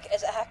 and quick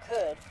as I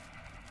could.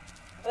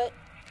 But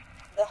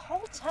the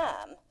whole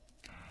time,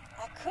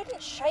 I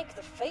couldn't shake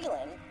the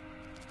feeling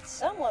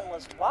someone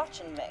was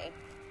watching me,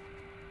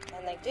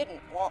 and they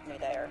didn't want me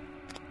there.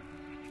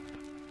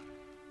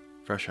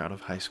 Fresh out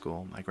of high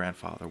school, my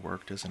grandfather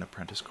worked as an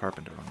apprentice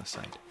carpenter on the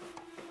site.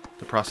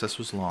 The process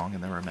was long,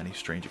 and there were many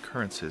strange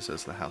occurrences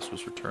as the house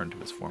was returned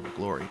to its former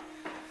glory,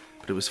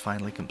 but it was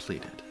finally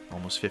completed,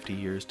 almost 50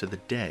 years to the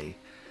day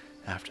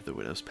after the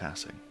widow's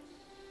passing.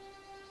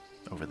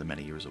 Over the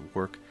many years of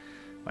work,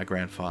 my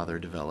grandfather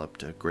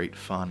developed a great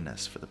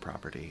fondness for the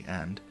property,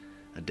 and,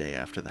 a day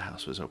after the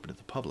house was opened to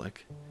the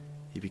public,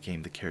 he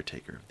became the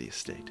caretaker of the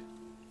estate,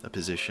 a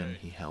position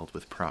he held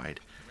with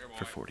pride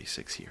for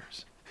 46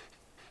 years.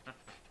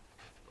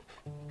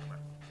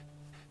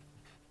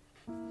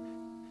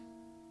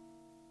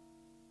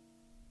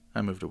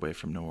 I moved away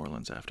from New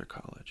Orleans after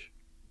college.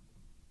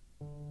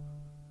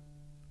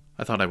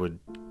 I thought I would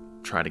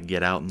try to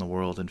get out in the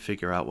world and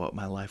figure out what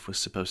my life was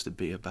supposed to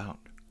be about.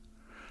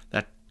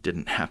 That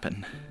didn't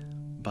happen,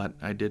 but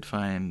I did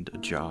find a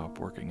job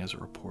working as a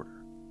reporter.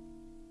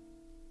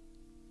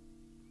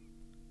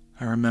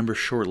 I remember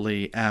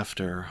shortly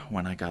after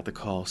when I got the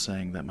call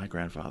saying that my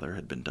grandfather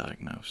had been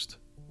diagnosed.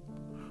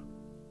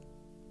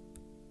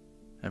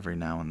 Every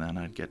now and then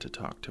I'd get to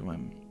talk to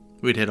him.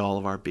 We'd hit all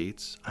of our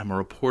beats. I'm a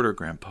reporter,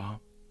 Grandpa.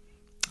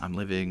 I'm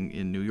living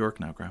in New York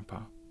now,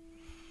 Grandpa.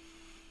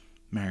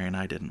 Mary and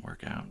I didn't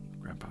work out,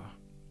 Grandpa.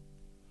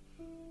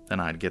 Then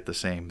I'd get the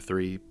same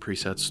 3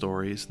 preset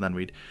stories, and then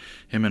we'd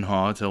him and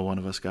haw till one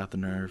of us got the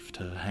nerve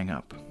to hang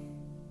up.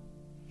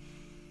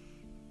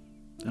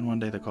 Then one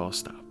day the call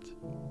stopped.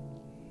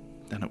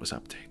 Then it was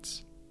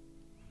updates.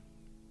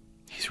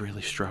 He's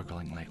really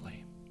struggling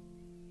lately.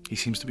 He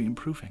seems to be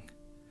improving.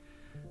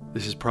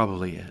 This is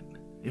probably it.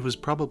 It was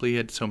probably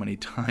it so many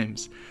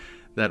times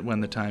that when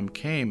the time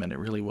came and it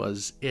really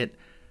was it,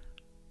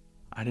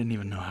 I didn't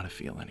even know how to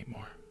feel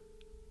anymore.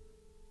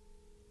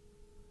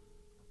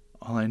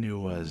 All I knew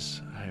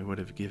was I would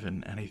have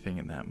given anything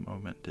in that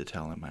moment to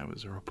tell him I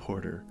was a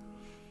reporter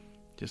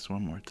just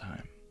one more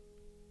time.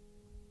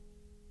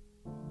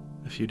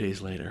 A few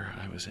days later,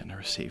 I was in a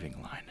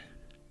receiving line.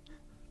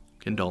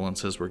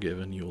 Condolences were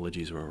given,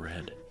 eulogies were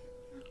read.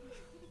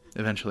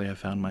 Eventually, I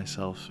found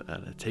myself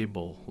at a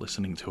table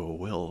listening to a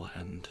will,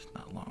 and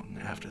not long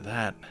after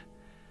that,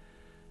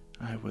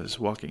 I was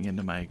walking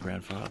into my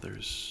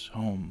grandfather's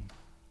home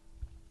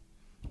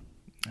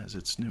as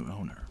its new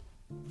owner.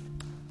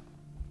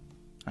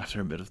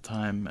 After a bit of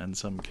time and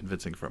some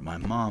convincing from my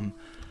mom,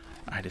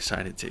 I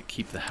decided to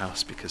keep the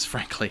house because,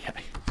 frankly,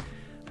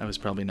 I was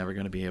probably never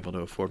going to be able to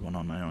afford one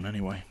on my own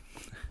anyway.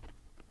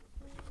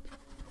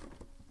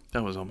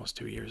 That was almost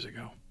 2 years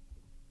ago.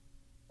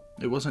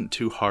 It wasn't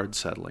too hard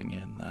settling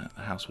in.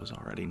 The house was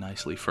already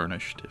nicely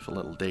furnished, if a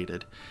little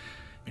dated.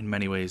 In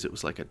many ways, it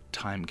was like a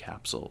time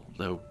capsule,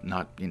 though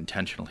not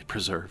intentionally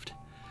preserved.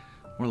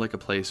 More like a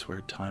place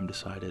where time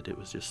decided it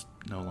was just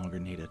no longer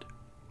needed.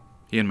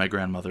 He and my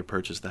grandmother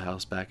purchased the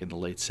house back in the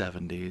late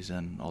 70s,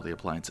 and all the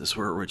appliances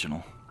were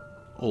original.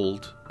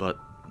 Old, but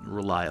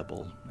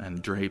reliable,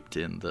 and draped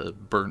in the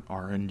burnt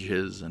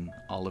oranges and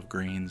olive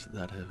greens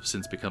that have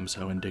since become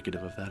so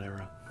indicative of that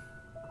era.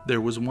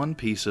 There was one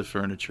piece of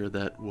furniture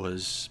that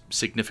was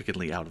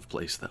significantly out of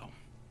place, though.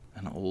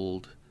 An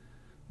old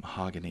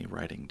mahogany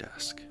writing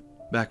desk.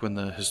 Back when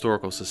the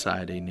Historical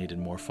Society needed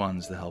more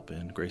funds to help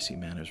in Gracie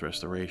Manor's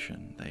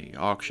restoration, they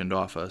auctioned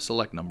off a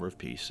select number of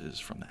pieces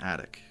from the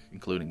attic,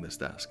 including this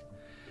desk.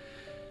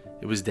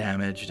 It was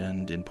damaged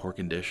and in poor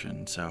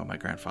condition, so my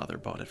grandfather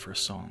bought it for a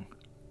song.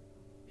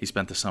 He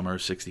spent the summer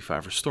of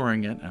 '65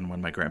 restoring it, and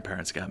when my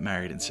grandparents got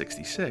married in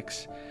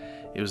 '66,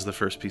 it was the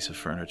first piece of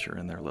furniture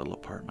in their little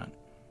apartment.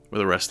 Where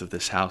the rest of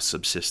this house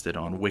subsisted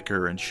on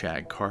wicker and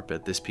shag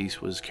carpet, this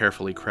piece was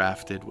carefully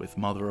crafted with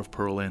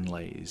mother-of-pearl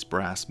inlays,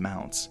 brass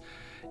mounts,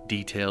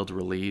 detailed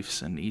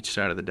reliefs, and each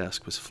side of the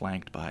desk was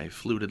flanked by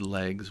fluted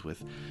legs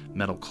with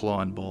metal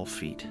claw and ball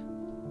feet.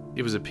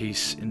 It was a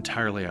piece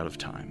entirely out of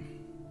time.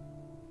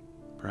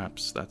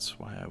 Perhaps that's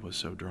why I was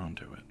so drawn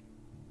to it.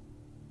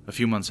 A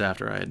few months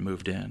after I had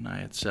moved in, I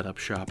had set up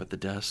shop at the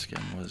desk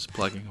and was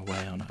plugging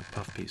away on a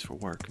puff piece for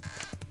work.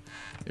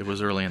 It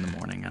was early in the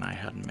morning, and I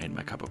hadn't made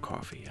my cup of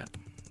coffee yet.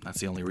 That's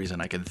the only reason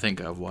I can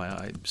think of why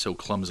I so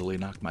clumsily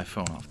knocked my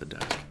phone off the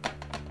desk.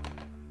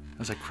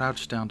 As I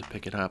crouched down to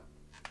pick it up,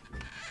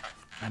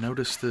 I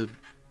noticed a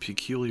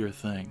peculiar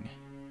thing.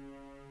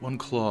 One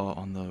claw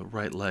on the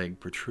right leg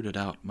protruded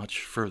out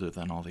much further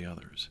than all the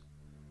others.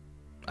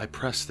 I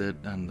pressed it,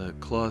 and the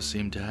claw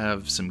seemed to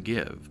have some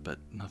give, but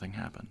nothing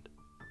happened.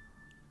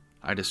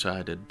 I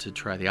decided to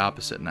try the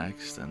opposite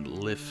next and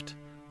lift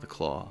the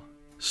claw.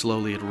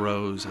 Slowly it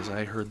rose as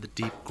I heard the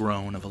deep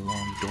groan of a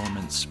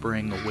long-dormant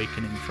spring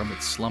awakening from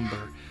its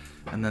slumber,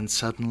 and then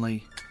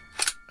suddenly,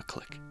 a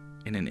click.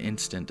 In an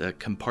instant, a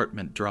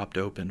compartment dropped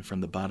open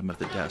from the bottom of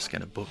the desk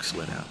and a book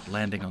slid out,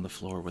 landing on the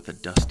floor with a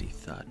dusty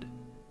thud.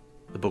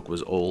 The book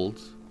was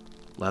old,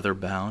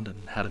 leather-bound,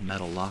 and had a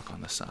metal lock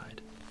on the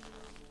side.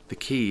 The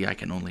key, I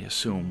can only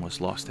assume,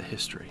 was lost to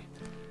history.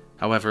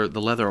 However,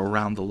 the leather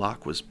around the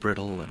lock was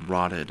brittle and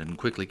rotted and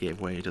quickly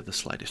gave way to the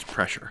slightest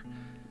pressure.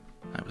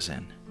 I was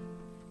in.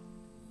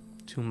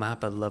 To my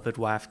beloved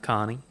wife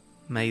Connie,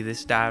 may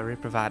this diary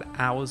provide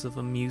hours of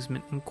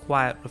amusement and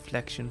quiet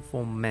reflection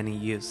for many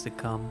years to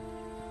come.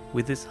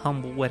 With this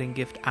humble wedding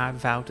gift, I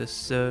vow to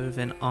serve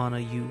and honor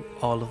you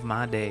all of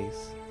my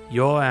days.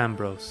 Your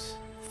Ambrose,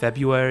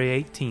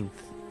 February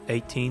 18th,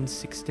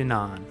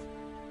 1869.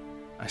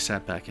 I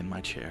sat back in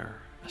my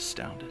chair,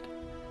 astounded.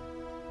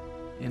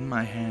 In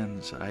my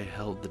hands, I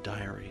held the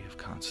diary of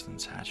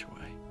Constance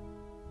Hatchaway.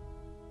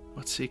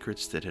 What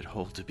secrets did it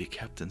hold to be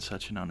kept in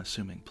such an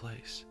unassuming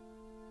place?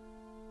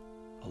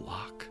 A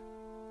lock?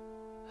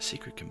 A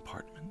secret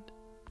compartment?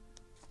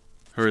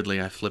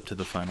 Hurriedly, I flipped to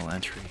the final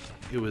entry.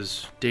 It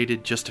was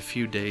dated just a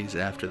few days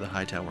after the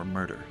Hightower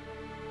murder.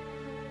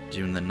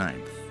 June the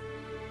 9th,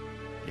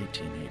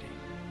 1880.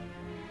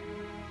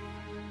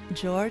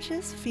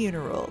 George's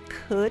funeral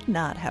could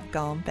not have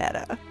gone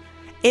better.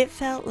 It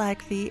felt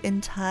like the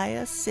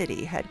entire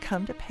city had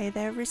come to pay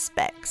their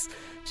respects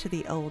to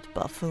the old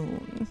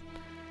buffoon.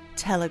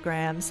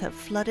 Telegrams have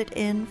flooded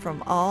in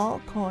from all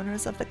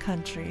corners of the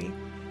country,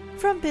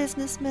 from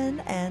businessmen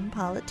and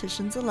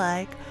politicians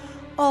alike,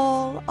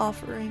 all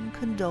offering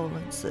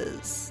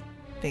condolences,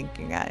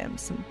 thinking I am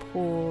some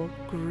poor,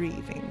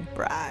 grieving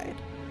bride.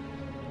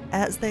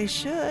 As they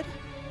should.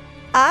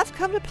 I've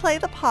come to play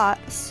the part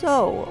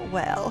so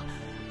well.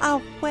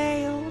 I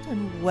wailed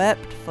and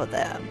wept for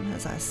them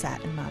as I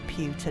sat in my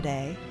pew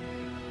today.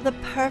 The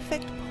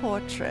perfect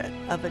portrait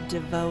of a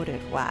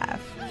devoted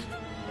wife,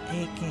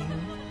 aching,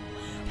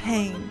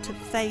 pain to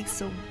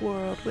face a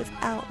world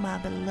without my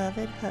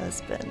beloved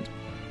husband,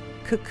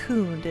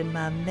 cocooned in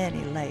my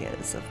many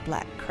layers of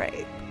black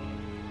crepe.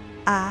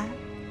 I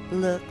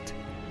looked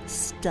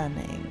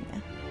stunning.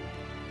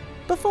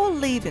 Before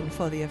leaving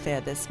for the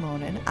affair this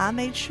morning, I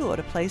made sure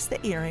to place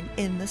the earring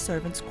in the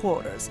servants'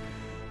 quarters.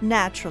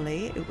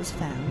 Naturally, it was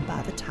found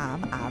by the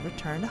time I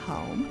returned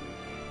home.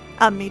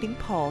 I'm meeting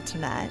Paul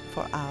tonight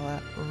for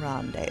our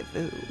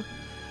rendezvous.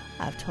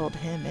 I've told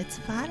him it's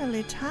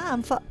finally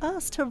time for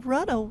us to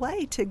run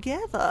away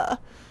together.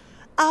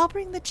 I'll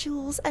bring the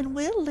jewels and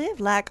we'll live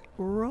like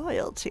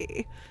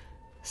royalty,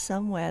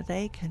 somewhere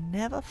they can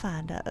never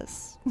find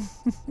us.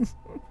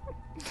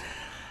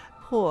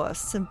 Poor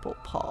simple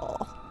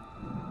Paul.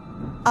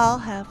 I'll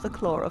have the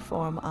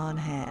chloroform on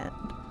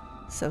hand,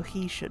 so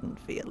he shouldn't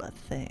feel a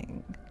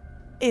thing.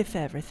 If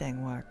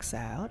everything works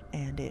out,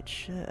 and it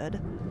should,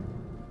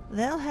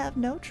 they'll have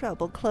no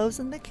trouble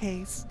closing the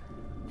case,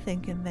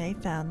 thinking they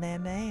found their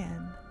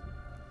man,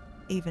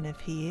 even if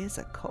he is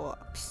a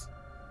corpse.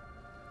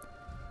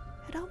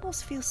 It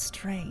almost feels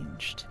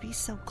strange to be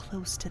so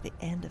close to the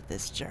end of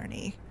this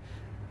journey.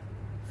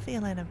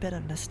 Feeling a bit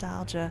of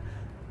nostalgia,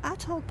 I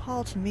told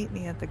Paul to meet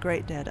me at the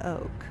Great Dead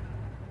Oak,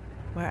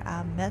 where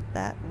I met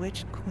that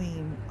witch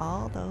queen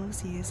all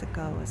those years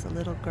ago as a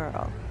little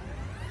girl,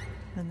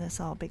 when this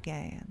all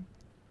began.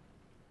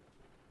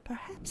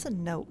 Perhaps a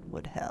note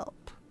would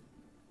help.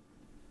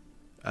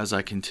 As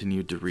I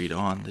continued to read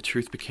on, the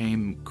truth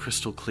became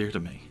crystal clear to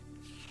me.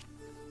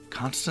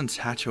 Constance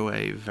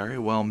Hatchaway very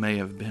well may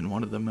have been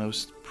one of the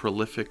most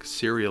prolific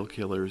serial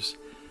killers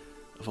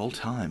of all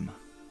time.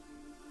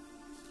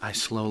 I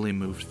slowly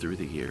moved through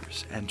the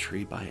years,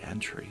 entry by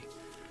entry,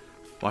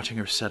 watching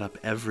her set up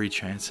every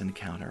chance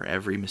encounter,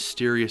 every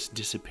mysterious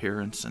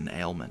disappearance and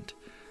ailment,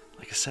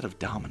 like a set of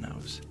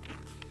dominoes,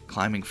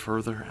 climbing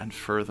further and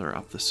further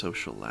up the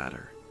social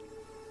ladder.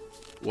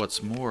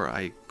 What's more,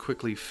 I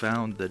quickly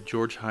found that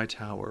George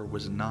Hightower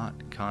was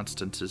not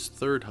Constance's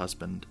third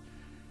husband,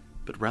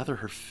 but rather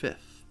her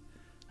fifth,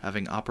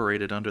 having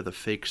operated under the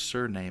fake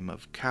surname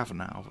of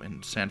Kavanaugh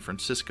in San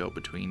Francisco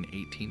between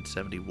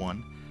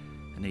 1871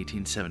 and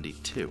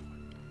 1872.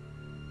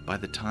 By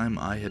the time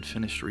I had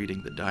finished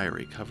reading the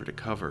diary cover to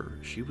cover,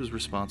 she was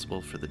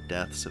responsible for the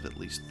deaths of at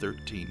least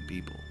 13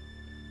 people,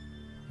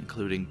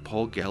 including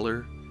Paul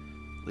Geller,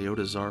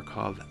 Leota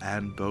Zarkov,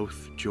 and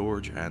both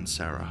George and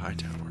Sarah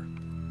Hightower.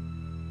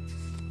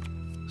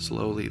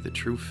 Slowly, the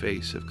true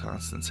face of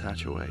Constance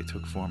Hatchaway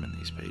took form in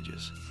these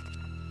pages.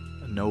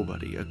 A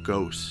nobody, a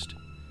ghost.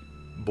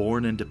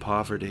 Born into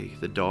poverty,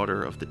 the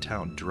daughter of the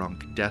town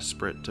drunk,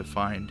 desperate to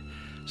find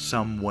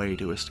some way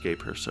to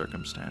escape her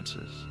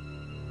circumstances.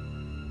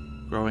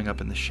 Growing up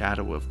in the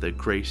shadow of the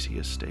Gracie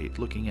estate,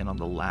 looking in on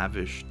the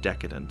lavish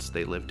decadence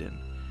they lived in,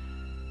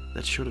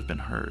 that should have been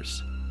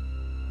hers.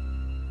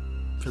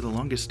 For the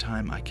longest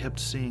time, I kept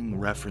seeing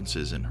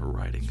references in her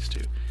writings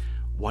to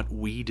what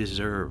we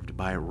deserved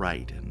by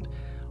right and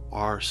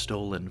our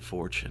stolen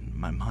fortune.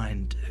 My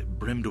mind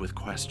brimmed with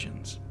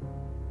questions.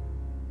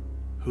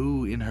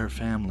 Who in her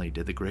family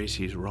did the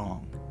Gracies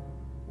wrong?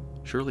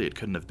 Surely it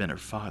couldn't have been her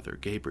father,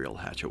 Gabriel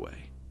Hatchaway.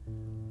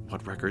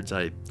 What records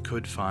I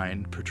could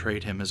find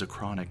portrayed him as a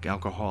chronic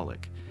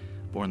alcoholic,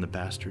 born the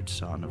bastard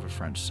son of a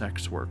French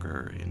sex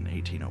worker in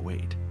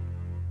 1808.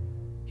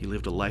 He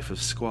lived a life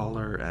of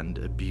squalor and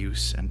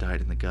abuse and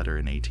died in the gutter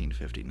in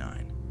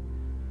 1859.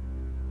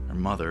 Her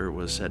mother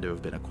was said to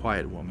have been a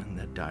quiet woman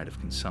that died of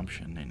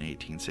consumption in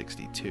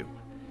 1862.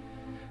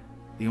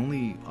 The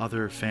only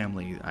other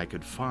family I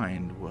could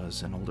find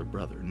was an older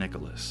brother,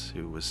 Nicholas,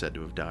 who was said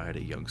to have died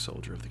a young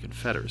soldier of the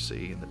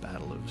Confederacy in the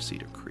Battle of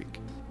Cedar Creek.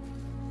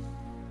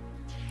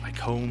 I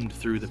combed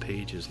through the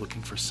pages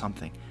looking for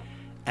something,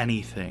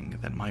 anything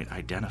that might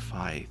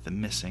identify the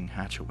missing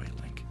hatchaway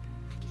link.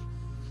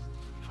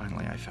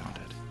 Finally, I found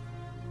it.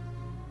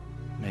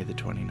 May the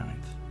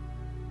 29th,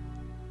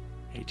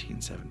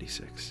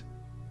 1876.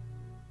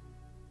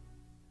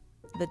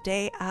 The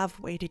day I've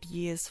waited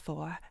years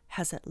for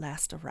has at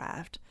last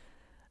arrived.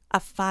 I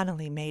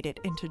finally made it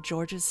into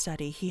George's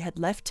study. He had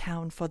left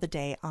town for the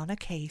day on a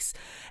case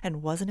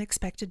and wasn't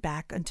expected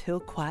back until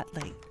quite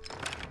late.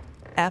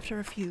 After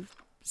a few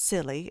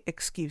silly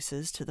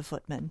excuses to the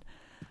footman,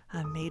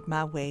 I made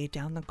my way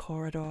down the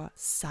corridor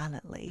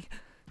silently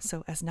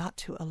so as not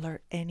to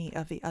alert any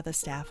of the other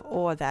staff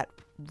or that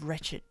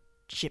wretched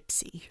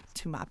gypsy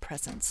to my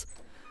presence.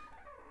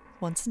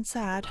 Once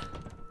inside,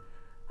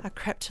 I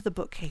crept to the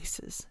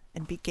bookcases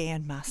and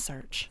began my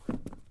search.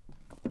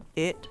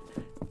 It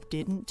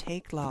didn't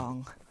take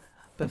long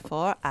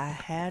before I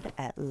had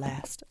at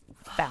last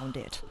found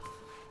it.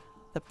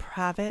 The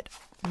private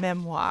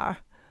memoir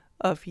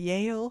of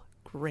Yale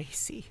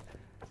Gracie,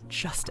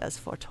 just as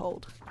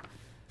foretold.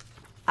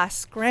 I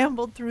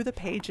scrambled through the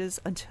pages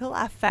until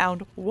I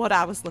found what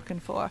I was looking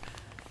for.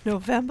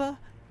 November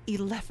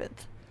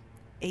 11th,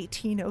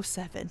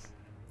 1807.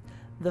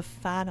 The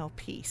final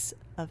piece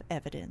of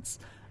evidence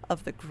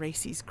of the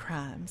Gracie's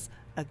crimes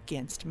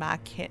against my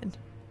kin.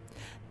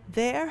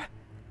 There,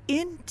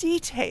 in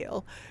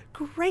detail,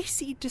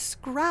 Gracie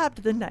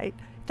described the night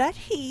that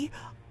he,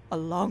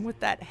 along with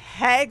that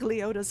hag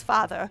Leota's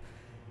father,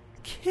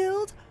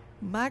 killed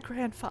my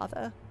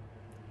grandfather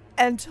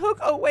and took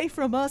away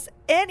from us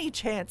any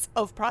chance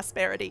of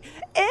prosperity,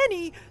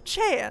 any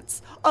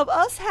chance of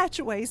us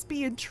Hatchaways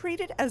being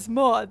treated as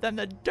more than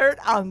the dirt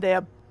on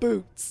their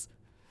boots.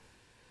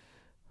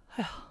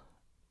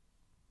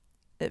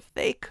 If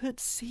they could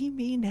see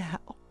me now,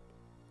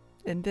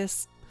 in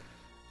this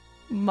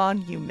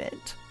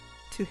monument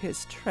to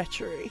his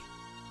treachery,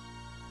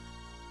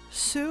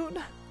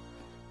 soon,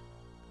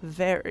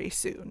 very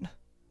soon,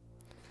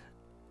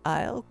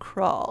 I'll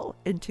crawl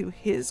into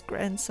his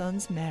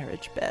grandson's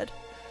marriage bed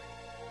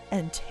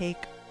and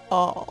take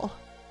all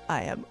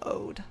I am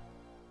owed.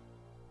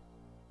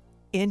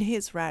 In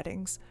his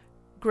writings,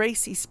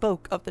 Gracie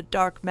spoke of the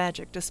dark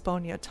magic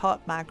Desponia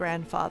taught my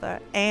grandfather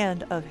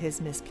and of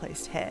his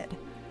misplaced head.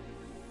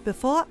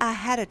 Before I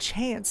had a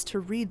chance to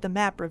read the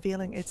map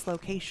revealing its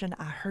location,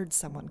 I heard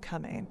someone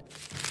coming.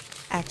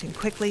 Acting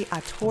quickly,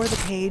 I tore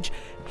the page,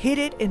 hid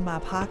it in my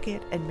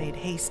pocket, and made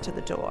haste to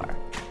the door.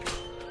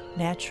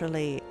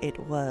 Naturally, it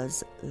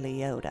was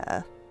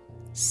Leota,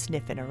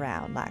 sniffing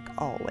around like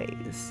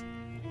always.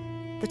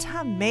 The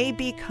time may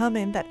be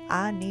coming that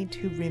I need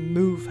to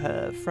remove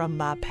her from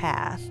my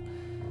path,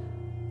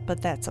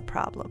 but that's a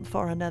problem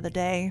for another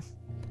day.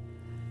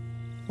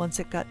 Once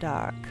it got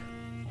dark,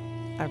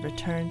 I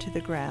returned to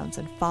the grounds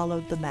and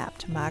followed the map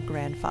to my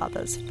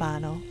grandfather's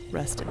final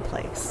resting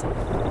place.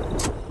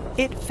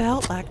 It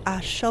felt like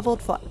I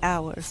shoveled for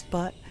hours,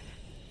 but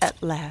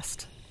at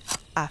last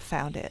I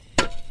found it,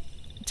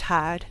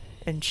 tied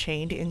and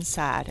chained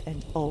inside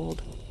an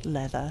old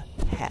leather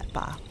hat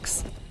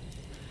box.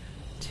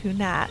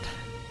 Tonight,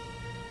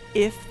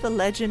 if the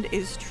legend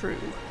is true,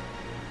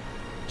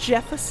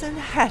 Jefferson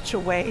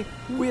Hatchaway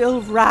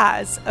will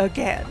rise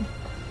again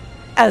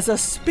as a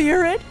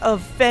spirit of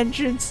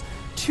vengeance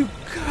to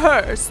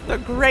curse the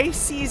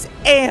Gracies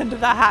and the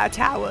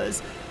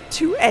Hightowers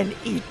to an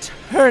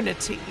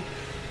eternity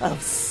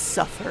of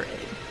suffering.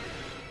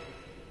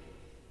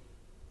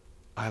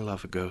 I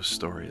love a ghost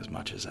story as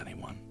much as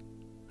anyone.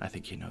 I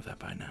think you know that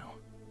by now.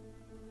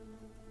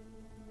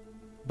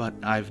 But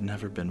I've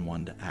never been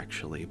one to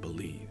actually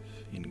believe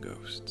in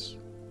ghosts.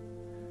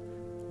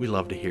 We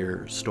love to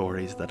hear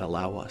stories that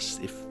allow us,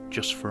 if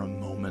just for a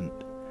moment,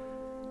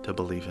 to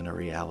believe in a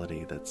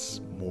reality that's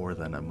more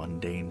than a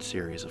mundane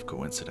series of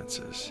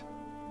coincidences.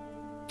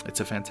 It's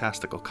a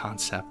fantastical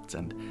concept,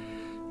 and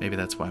maybe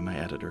that's why my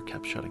editor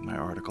kept shutting my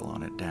article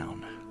on it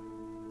down.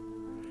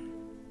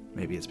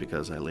 Maybe it's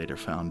because I later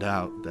found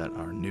out that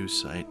our news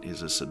site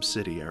is a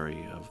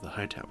subsidiary of the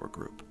Hightower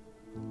Group.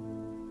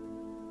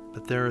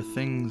 But there are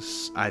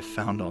things I've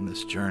found on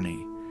this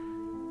journey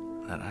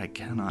that I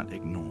cannot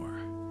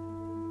ignore.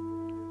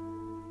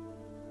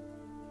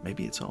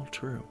 Maybe it's all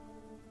true.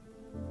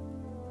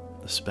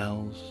 The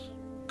spells,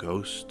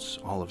 ghosts,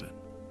 all of it.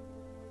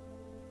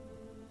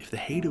 If the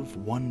hate of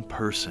one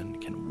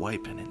person can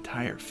wipe an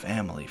entire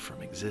family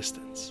from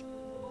existence,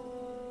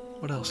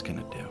 what else can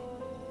it do?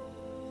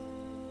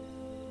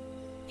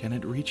 Can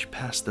it reach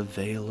past the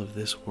veil of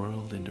this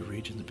world into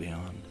regions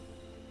beyond?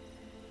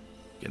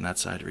 Can that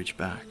side reach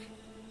back?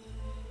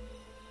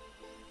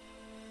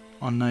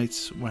 On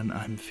nights when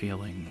I'm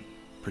feeling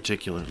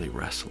particularly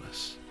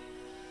restless,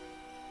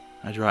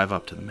 I drive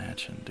up to the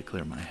mansion to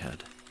clear my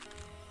head.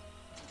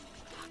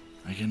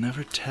 I can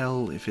never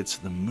tell if it's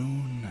the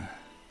moon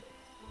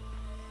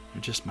or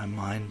just my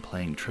mind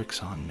playing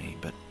tricks on me,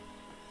 but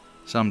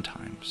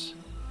sometimes,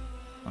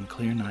 on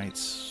clear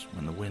nights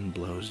when the wind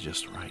blows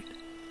just right,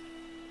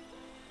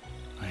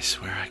 I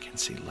swear I can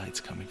see lights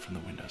coming from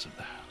the windows of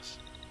the house.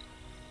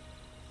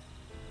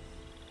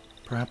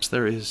 Perhaps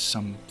there is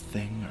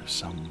something or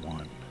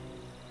someone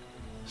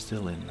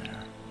still in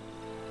there,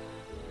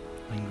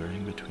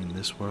 lingering between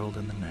this world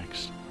and the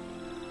next,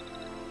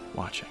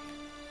 watching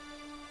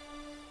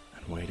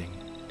and waiting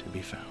to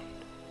be found.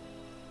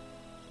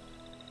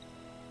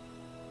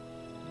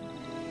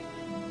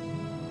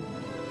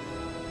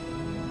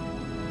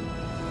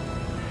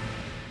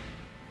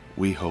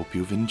 We hope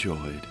you've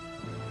enjoyed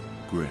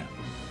Grimm.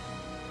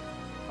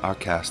 Our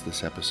cast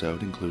this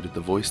episode included the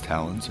voice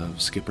talents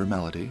of Skipper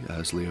Melody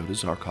as Leota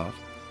Zarkov,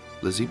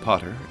 Lizzie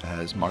Potter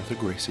as Martha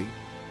Gracie,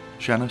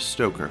 Shanna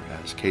Stoker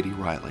as Katie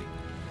Riley,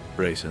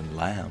 Brayson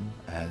Lamb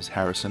as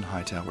Harrison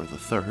Hightower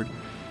III,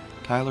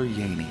 Tyler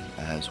Yaney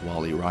as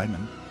Wally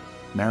Ryman,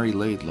 Mary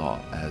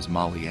Laidlaw as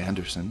Molly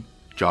Anderson,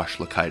 Josh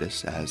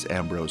Lakaitis as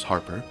Ambrose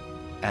Harper,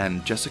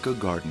 and Jessica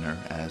Gardner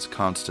as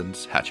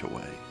Constance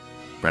Hatchaway.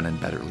 Brennan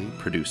Betterly,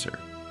 producer.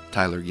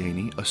 Tyler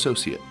Yaney,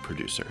 associate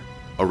producer.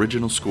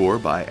 Original score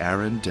by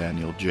Aaron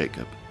Daniel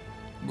Jacob.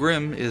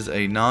 Grimm is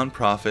a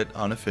non-profit,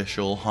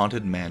 unofficial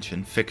haunted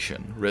mansion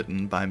fiction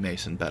written by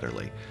Mason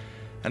Betterly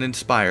and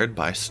inspired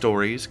by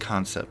stories,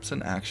 concepts,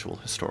 and actual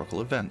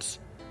historical events.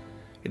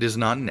 It is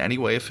not in any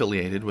way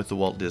affiliated with the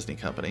Walt Disney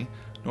Company,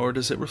 nor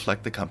does it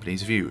reflect the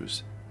company's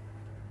views.